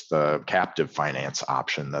beyond just the captive finance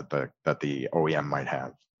option that the OEM might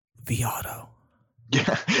have? Viato.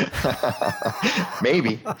 Yeah,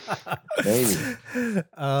 maybe.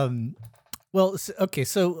 Well, okay,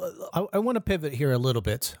 so I want to pivot here a little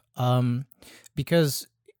bit, because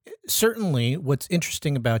certainly what's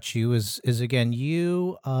interesting about you is again,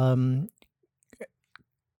 you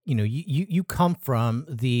come from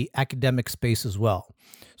the academic space as well.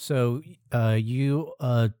 So you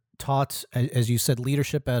taught, as you said,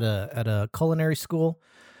 leadership at a culinary school.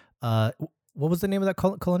 What was the name of that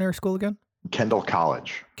culinary school again? Kendall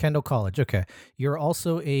College. Kendall College. Okay. You're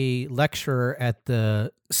also a lecturer at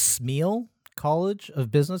the Smeal College of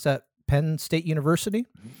Business at Penn State University.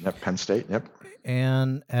 Yep, Penn State. Yep.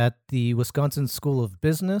 And at the Wisconsin School of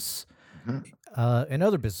Business, and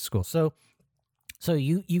other business schools. So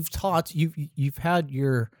you've taught, you've had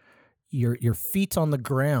your feet on the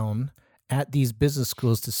ground at these business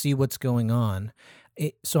schools to see what's going on.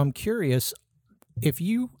 So I'm curious, if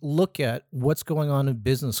you look at what's going on in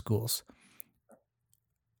business schools,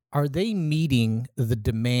 are they meeting the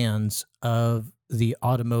demands of the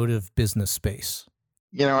automotive business space?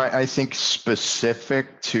 I think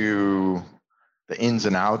specific to the ins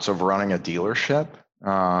and outs of running a dealership,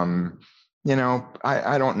 I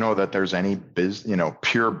don't know that there's any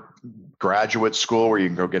pure graduate school where you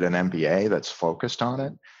can go get an MBA that's focused on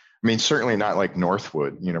it. I mean, certainly not like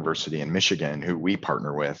Northwood University in Michigan, who we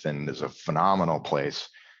partner with and is a phenomenal place.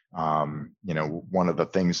 One of the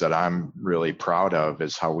things that I'm really proud of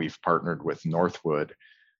is how we've partnered with Northwood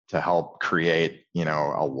to help create,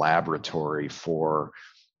 a laboratory for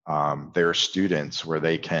their students where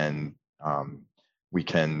they can, we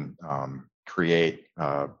can create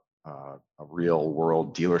a real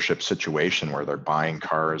world dealership situation where they're buying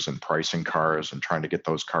cars and pricing cars and trying to get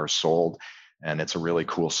those cars sold. And it's a really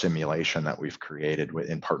cool simulation that we've created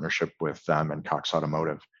in partnership with them and Cox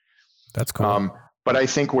Automotive. That's cool. But I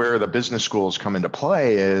think where the business schools come into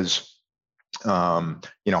play is,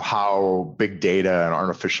 how big data and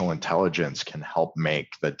artificial intelligence can help make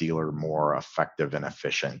the dealer more effective and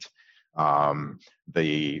efficient.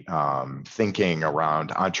 The thinking around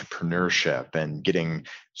entrepreneurship and getting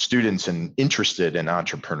students interested in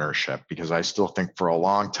entrepreneurship, because I still think for a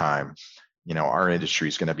long time, our industry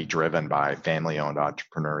is going to be driven by family-owned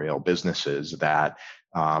entrepreneurial businesses that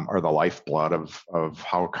are the lifeblood of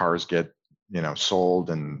how cars get, sold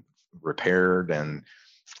and repaired, and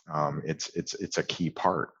it's a key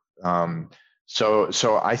part.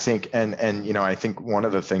 So I think, and I think one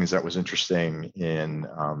of the things that was interesting in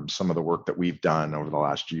some of the work that we've done over the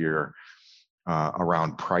last year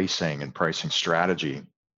around pricing and pricing strategy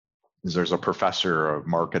is there's a professor of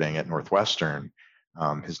marketing at Northwestern.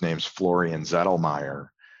 His name's Florian Zettelmeyer,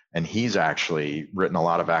 and he's actually written a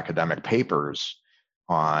lot of academic papers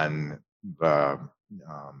on the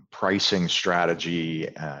pricing strategy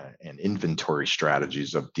and inventory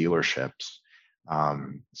strategies of dealerships.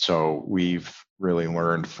 So we've really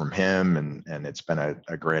learned from him, and it's been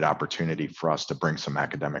a great opportunity for us to bring some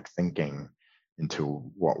academic thinking into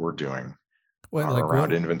what we're doing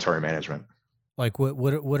around inventory management. Like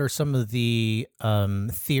what are some of the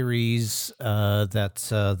theories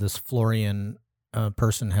that this Florian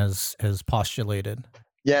person has postulated?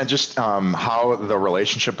 Yeah, just how the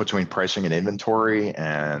relationship between pricing and inventory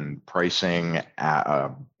and pricing,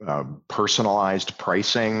 personalized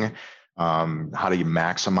pricing, how do you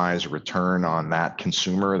maximize return on that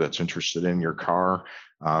consumer that's interested in your car?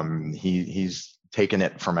 He's taken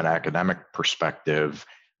it from an academic perspective,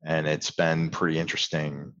 and it's been pretty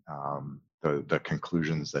interesting, the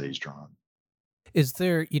conclusions that he's drawn. Is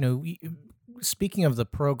there, speaking of the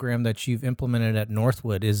program that you've implemented at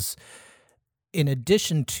Northwood, is in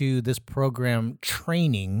addition to this program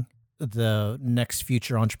training the next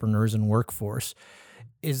future entrepreneurs and workforce,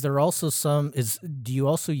 is there also do you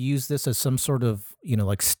also use this as some sort of,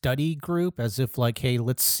 like study group, as if like, hey,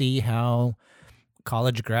 let's see how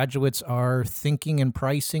college graduates are thinking and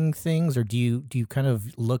pricing things, or do you kind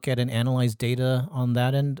of look at and analyze data on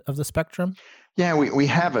that end of the spectrum? Yeah, we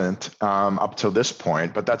haven't up to this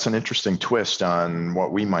point, but that's an interesting twist on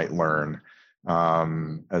what we might learn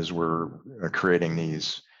as we're creating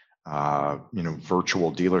these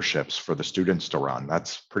virtual dealerships for the students to run.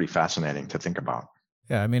 That's pretty fascinating to think about.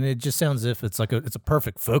 Yeah, I mean, it just sounds as if it's like it's a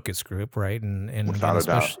perfect focus group, right? And without a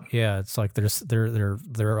doubt, yeah, it's like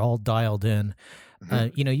they're all dialed in.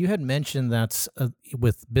 Mm-hmm. You had mentioned that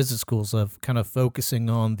with business schools of kind of focusing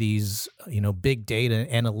on these, big data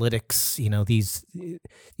analytics.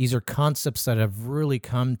 These are concepts that have really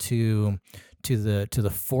come to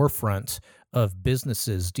the forefront of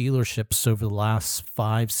businesses, dealerships over the last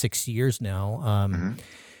 5-6 years now.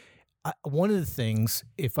 One of the things,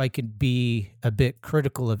 if I could be a bit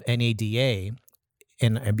critical of NADA,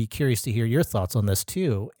 and I'd be curious to hear your thoughts on this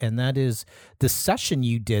too, and that is the session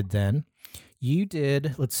you did then. You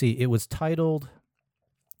did, let's see, it was titled,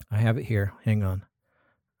 I have it here, hang on.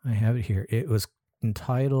 I have it here. It was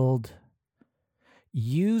entitled,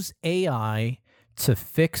 Use AI to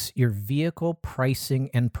Fix Your Vehicle Pricing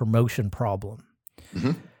and Promotion Problem.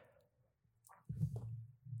 Mm-hmm.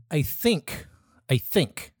 I think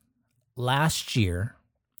last year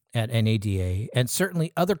at NADA, and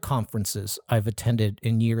certainly other conferences I've attended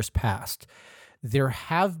in years past, there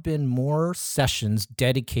have been more sessions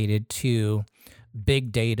dedicated to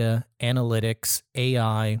big data, analytics,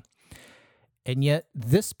 AI. And yet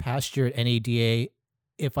this past year at NADA,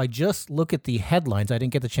 if I just look at the headlines, I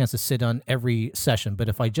didn't get the chance to sit on every session, but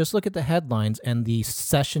if I just look at the headlines and the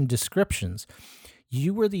session descriptions,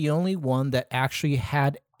 you were the only one that actually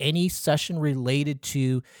had any session related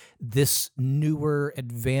to this newer,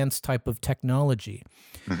 advanced type of technology.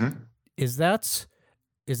 Mm-hmm. Is that,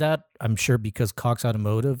 I'm sure because Cox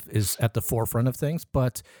Automotive is at the forefront of things,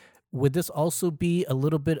 but would this also be a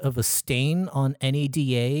little bit of a stain on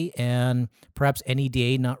NADA and perhaps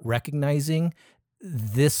NADA not recognizing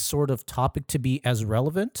this sort of topic to be as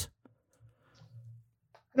relevant?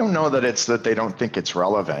 I don't know that it's that they don't think it's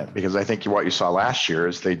relevant, because I think what you saw last year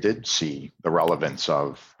is they did see the relevance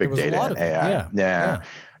of big data and AI. Yeah.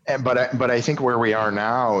 But I think where we are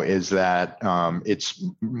now is that it's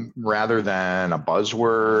rather than a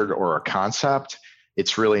buzzword or a concept,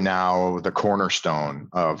 it's really now the cornerstone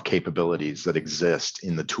of capabilities that exist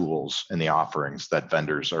in the tools and the offerings that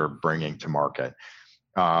vendors are bringing to market.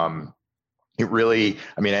 It really,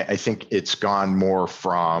 I think it's gone more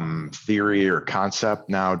from theory or concept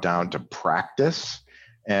now down to practice.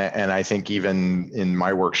 And I think even in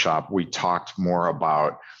my workshop, we talked more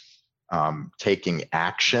about taking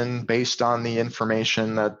action based on the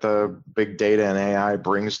information that the big data and AI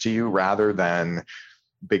brings to you, rather than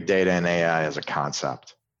big data and AI as a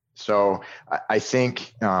concept. So I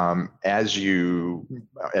think as you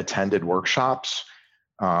attended workshops,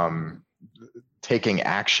 taking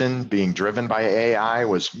action, being driven by AI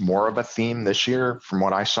was more of a theme this year from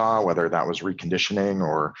what I saw, whether that was reconditioning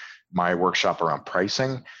or my workshop around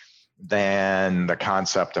pricing, than the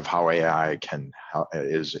concept of how AI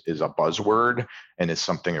is a buzzword and is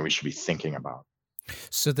something that we should be thinking about.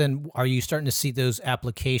 So then are you starting to see those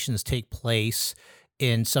applications take place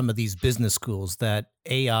in some of these business schools, that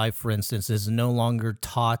AI, for instance, is no longer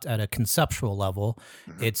taught at a conceptual level?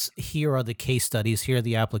 Mm-hmm. It's here are the case studies, here are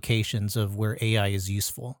the applications of where AI is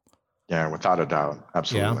useful. Yeah, without a doubt.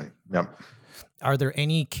 Absolutely. Yeah. Yep. Are there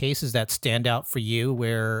any cases that stand out for you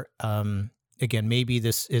where, again, maybe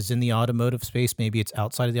this is in the automotive space, maybe it's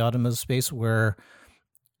outside of the automotive space, where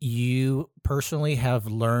you personally have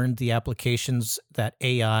learned the applications that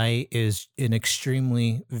AI is an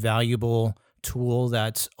extremely valuable tool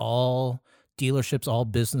that all dealerships, all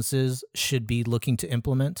businesses should be looking to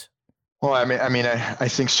implement? Well, I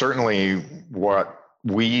think certainly what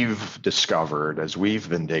we've discovered as we've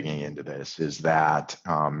been digging into this is that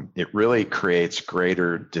it really creates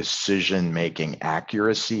greater decision-making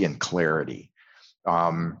accuracy and clarity.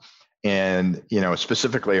 And,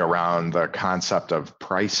 specifically around the concept of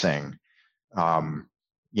pricing,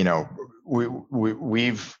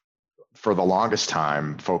 we've for the longest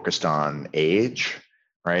time focused on age,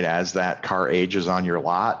 right? As that car ages on your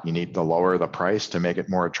lot, you need to lower the price to make it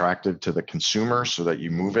more attractive to the consumer so that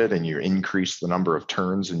you move it and you increase the number of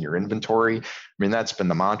turns in your inventory. That's been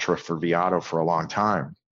the mantra for Viato for a long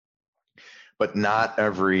time. But not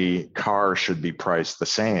every car should be priced the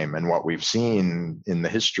same. And what we've seen in the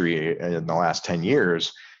history in the last 10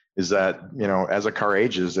 years is that, as a car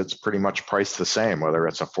ages, it's pretty much priced the same, whether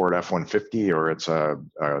it's a Ford F-150 or it's a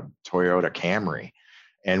Toyota Camry.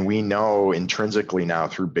 And we know intrinsically now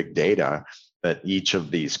through big data that each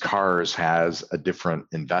of these cars has a different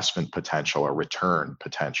investment potential or return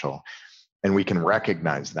potential. And we can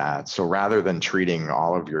recognize that. So rather than treating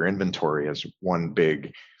all of your inventory as one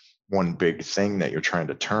big thing that you're trying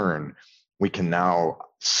to turn, we can now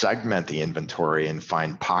segment the inventory and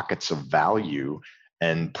find pockets of value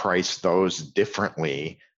and price those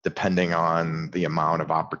differently depending on the amount of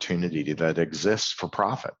opportunity that exists for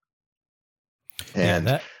profit.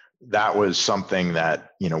 And that was something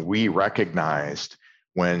that, we recognized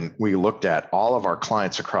when we looked at all of our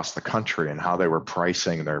clients across the country and how they were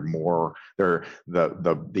pricing the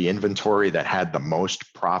inventory that had the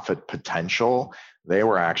most profit potential. They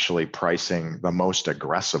were actually pricing the most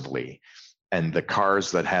aggressively. And the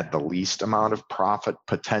cars that had the least amount of profit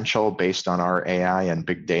potential based on our AI and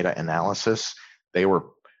big data analysis, they were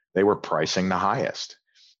pricing the highest.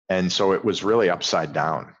 And so it was really upside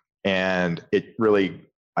down. And it really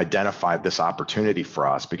identified this opportunity for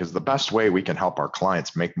us, because the best way we can help our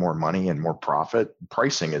clients make more money and more profit,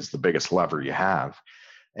 pricing is the biggest lever you have.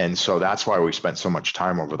 And so that's why we spent so much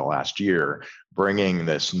time over the last year bringing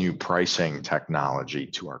this new pricing technology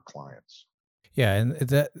to our clients. Yeah, and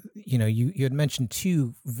that, you had mentioned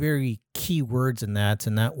two very key words in that,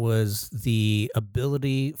 and that was the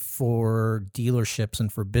ability for dealerships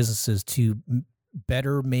and for businesses to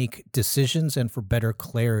better make decisions and for better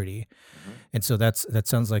clarity. And so that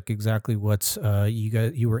sounds like exactly what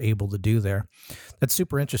you were able to do there. That's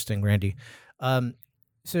super interesting, Randy.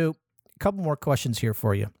 So a couple more questions here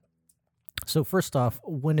for you. So first off,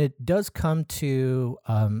 when it does come to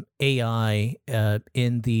AI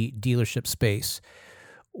in the dealership space,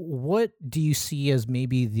 what do you see as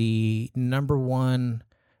maybe the number one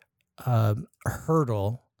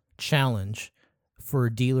hurdle challenge for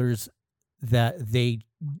dealers that they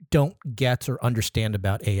don't get or understand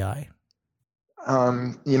about AI?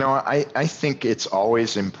 I think it's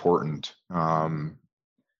always important when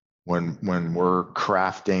we're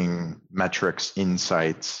crafting metrics,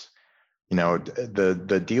 insights.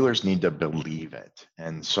 The dealers need to believe it,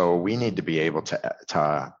 and so we need to be able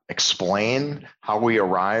to explain how we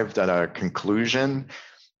arrived at a conclusion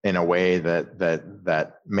in a way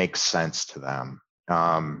that makes sense to them.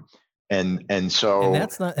 So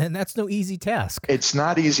that's no easy task. It's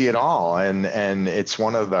not easy at all, and it's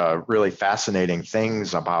one of the really fascinating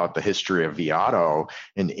things about the history of vAuto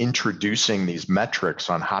in introducing these metrics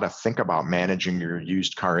on how to think about managing your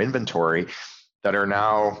used car inventory that are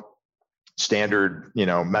now standard,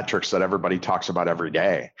 metrics that everybody talks about every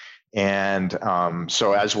day. And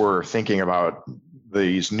so as we're thinking about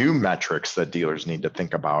these new metrics that dealers need to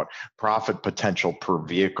think about, profit potential per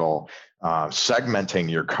vehicle, segmenting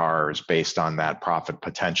your cars based on that profit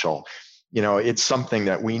potential, it's something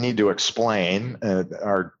that we need to explain.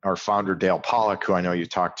 Our founder, Dale Pollack, who I know you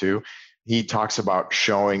talked to, he talks about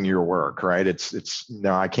showing your work, right? It's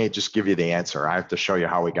no, I can't just give you the answer. I have to show you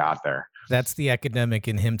how we got there. That's the academic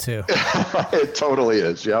in him too. It totally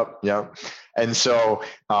is. Yep. And so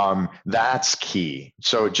that's key.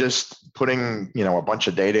 So just putting, a bunch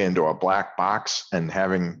of data into a black box and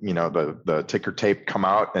having, the ticker tape come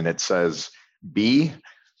out and it says B,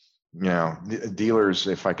 dealers,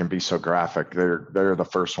 if I can be so graphic, they're the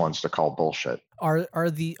first ones to call bullshit. Are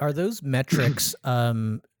those metrics?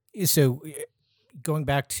 So going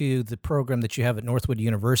back to the program that you have at Northwood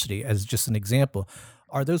University as just an example,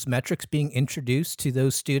 are those metrics being introduced to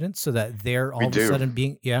those students so that they're all of a sudden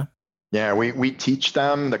being, yeah? Yeah, we teach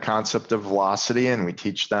them the concept of velocity, and we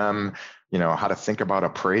teach them, how to think about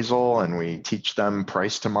appraisal, and we teach them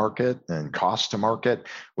price to market and cost to market.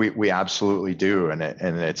 We absolutely do, and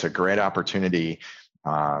it's a great opportunity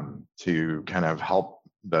to kind of help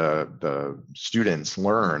the students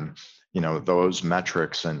learn, those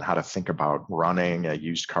metrics and how to think about running a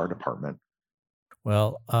used car department.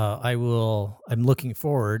 Well, I'm looking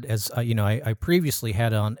forward as, I previously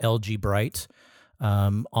had on LG Bright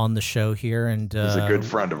on the show here, and he's a good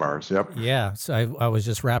friend of ours. Yep. Yeah. So I was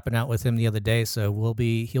just wrapping out with him the other day. So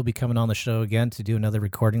he'll be coming on the show again to do another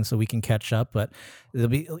recording so we can catch up. But it'll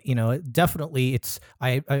be, definitely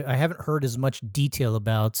I haven't heard as much detail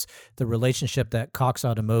about the relationship that Cox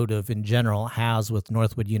Automotive in general has with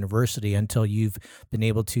Northwood University until you've been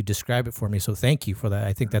able to describe it for me. So thank you for that.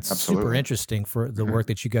 I think that's super interesting for the work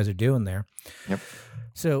that you guys are doing there. Yep.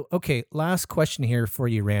 So, okay, last question here for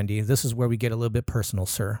you, Randy. This is where we get a little bit personal,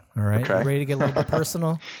 sir. All right. Okay. You ready to get a little bit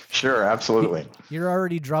personal? Sure, absolutely. You're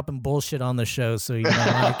already dropping bullshit on the show, so we're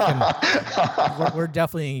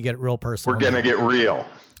definitely going to get real personal. We're going to get real.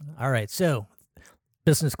 All right. So,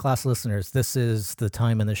 business class listeners, this is the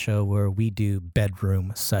time in the show where we do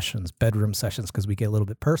bedroom sessions, because we get a little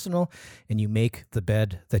bit personal and you make the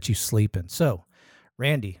bed that you sleep in. So,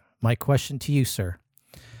 Randy, my question to you, sir.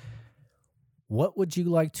 What would you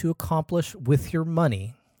like to accomplish with your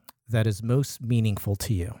money that is most meaningful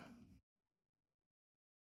to you?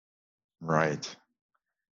 Right.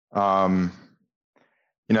 That's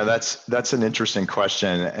an interesting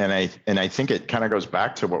question, and I think it kind of goes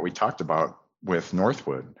back to what we talked about with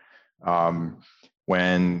Northwood.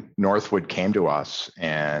 When Northwood came to us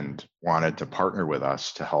and wanted to partner with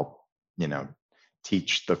us to help,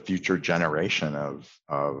 teach the future generation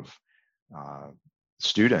of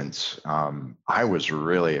students, I was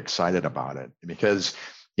really excited about it because,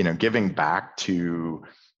 giving back to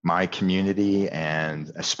my community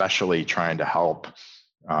and especially trying to help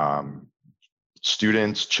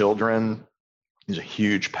students, children, is a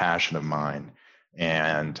huge passion of mine.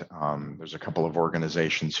 And there's a couple of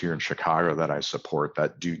organizations here in Chicago that I support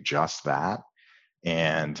that do just that.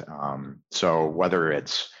 And so whether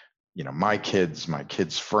it's, my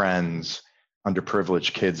kids' friends,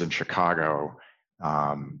 underprivileged kids in Chicago,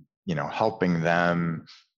 helping them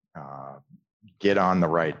get on the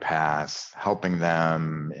right path, helping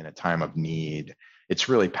them in a time of need. It's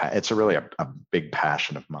really a big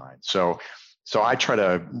passion of mine. So I try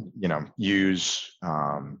to, use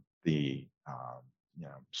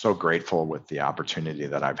so grateful with the opportunity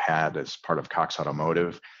that I've had as part of Cox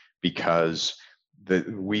Automotive, because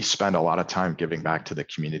we spend a lot of time giving back to the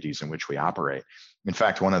communities in which we operate. In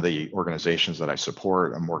fact, one of the organizations that I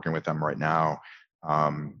support, I'm working with them right now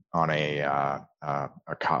on a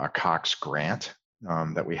Cox grant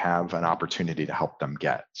that we have an opportunity to help them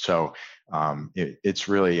get. So it's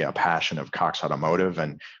really a passion of Cox Automotive.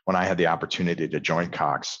 And when I had the opportunity to join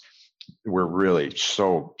Cox, we're really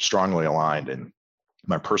so strongly aligned in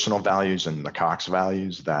my personal values and the Cox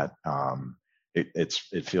values that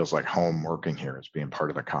it feels like home working here as being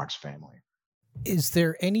part of the Cox family. Is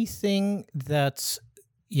there anything that's,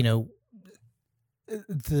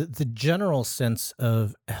 the general sense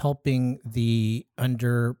of helping the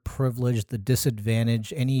underprivileged, the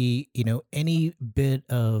disadvantaged, any bit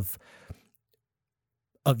of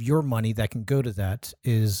your money that can go to that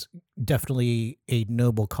is definitely a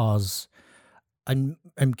noble cause. I'm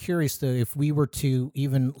curious though, if we were to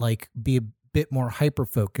even like be a bit more hyper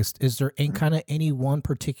focused, is there any one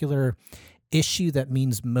particular issue that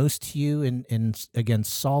means most to you in again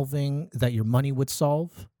solving that your money would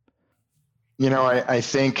solve? I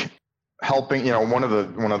think helping, one of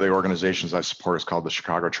the organizations I support is called the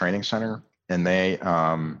Chicago Training Center, and they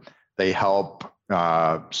help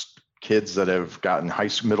kids that have gotten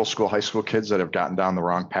middle school, high school kids that have gotten down the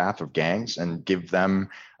wrong path of gangs and give them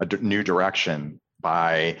a new direction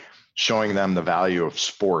by showing them the value of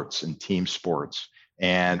sports and team sports.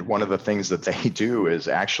 And one of the things that they do is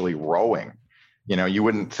actually rowing. You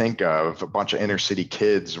wouldn't think of a bunch of inner city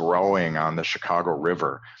kids rowing on the Chicago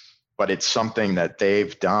River, but it's something that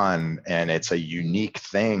they've done, and it's a unique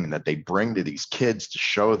thing that they bring to these kids to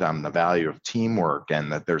show them the value of teamwork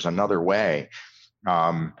and that there's another way.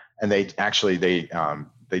 And there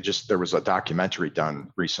was a documentary done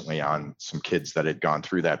recently on some kids that had gone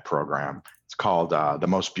through that program. It's called The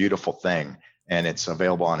Most Beautiful Thing, and it's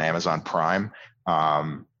available on Amazon Prime.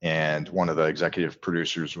 And one of the executive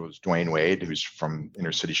producers was Dwayne Wade, who's from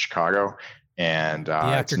inner city Chicago. And the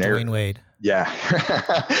actor Dwayne Wade. Yeah.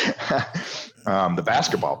 The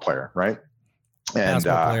basketball player, right? And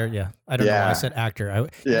basketball player, yeah. I don't know why I said actor.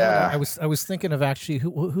 I was thinking of actually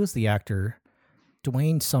who's the actor?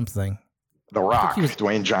 Dwayne something. The Rock,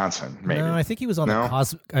 Dwayne Johnson, maybe. No, I think he was on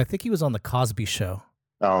the Cosby Show.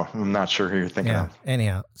 Oh, I'm not sure who you're thinking of.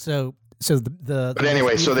 Anyhow, so but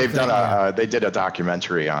anyway, so they've done they did a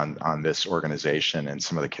documentary on this organization and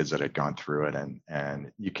some of the kids that had gone through it,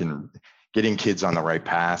 and getting kids on the right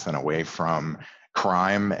path and away from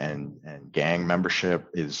crime and gang membership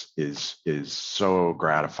is so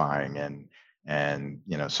gratifying, and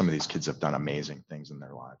some of these kids have done amazing things in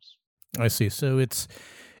their lives. I see. So it's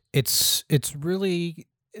really,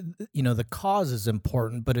 the cause is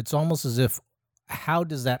important, but it's almost as if, how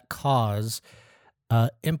does that cause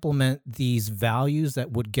implement these values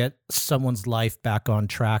that would get someone's life back on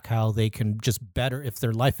track, how they can just better, if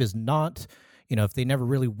their life is not, if they never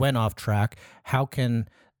really went off track, how can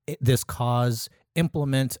this cause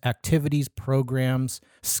implement activities, programs,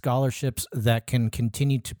 scholarships that can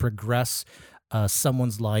continue to progress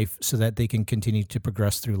someone's life so that they can continue to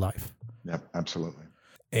progress through life? Yep, absolutely.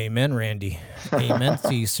 Amen, Randy. Amen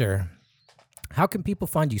to you, sir. How can people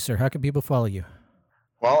find you, sir? How can people follow you?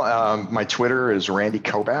 Well, my Twitter is Randy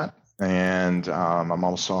Kobat, and I'm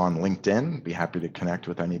also on LinkedIn. Be happy to connect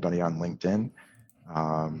with anybody on LinkedIn.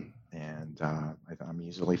 I'm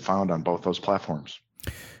easily found on both those platforms.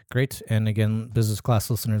 Great. And again, business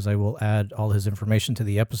class listeners, I will add all his information to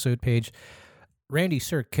the episode page. Randy,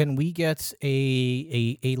 sir, can we get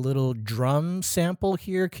a little drum sample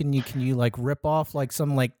here? Can you like rip off like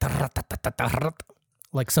some like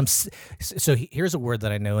some? So here's a word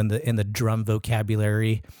that I know in the drum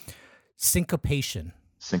vocabulary: syncopation.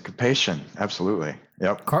 Syncopation, absolutely.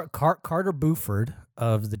 Yep. Carter Buford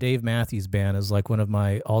of the Dave Matthews Band is like one of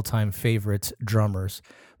my all-time favorite drummers.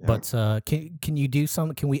 Yep. But can you do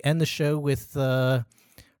some? Can we end the show with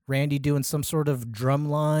Randy doing some sort of drum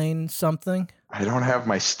line, something? I don't have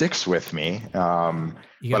my sticks with me, you got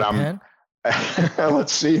but a pen?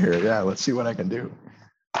 Let's see here. Yeah, let's see what I can do.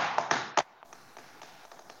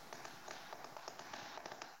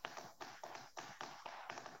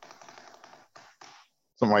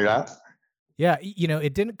 Something like that. Yeah,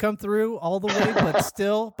 it didn't come through all the way, but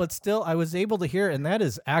still, I was able to hear it, and that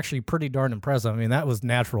is actually pretty darn impressive. I mean, that was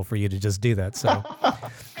natural for you to just do that. So,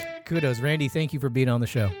 kudos, Randy. Thank you for being on the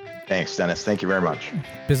show. Thanks, Dennis. Thank you very much.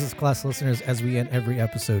 Business class listeners, as we end every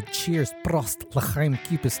episode, cheers, prost, lachaim,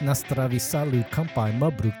 kipis, nastravi, salud, kampai,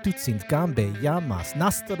 mabruk, tutsint, gambe, yamas,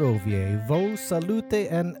 nastarovie, vo, salute,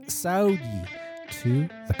 and saudi to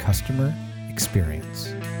the customer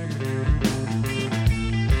experience.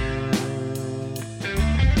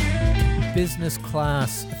 Business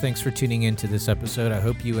Class. Thanks for tuning into this episode. I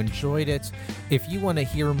hope you enjoyed it. If you want to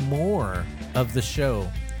hear more of the show,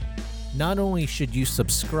 not only should you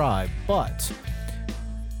subscribe, but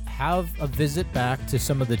have a visit back to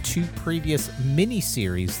some of the 2 previous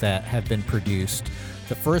mini-series that have been produced.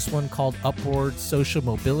 The first one called Upward Social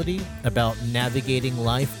Mobility, about navigating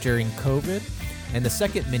life during COVID. And the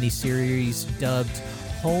second mini-series dubbed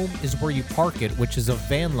Home is Where You Park It, which is a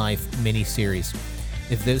van life mini-series.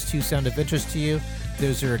 If those 2 sound of interest to you,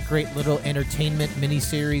 those are a great little entertainment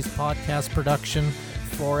mini-series podcast production,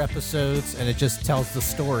 4 episodes, and it just tells the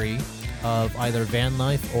story of either van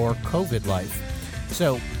life or COVID life.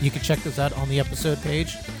 So you can check those out on the episode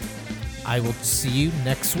page. I will see you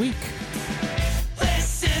next week.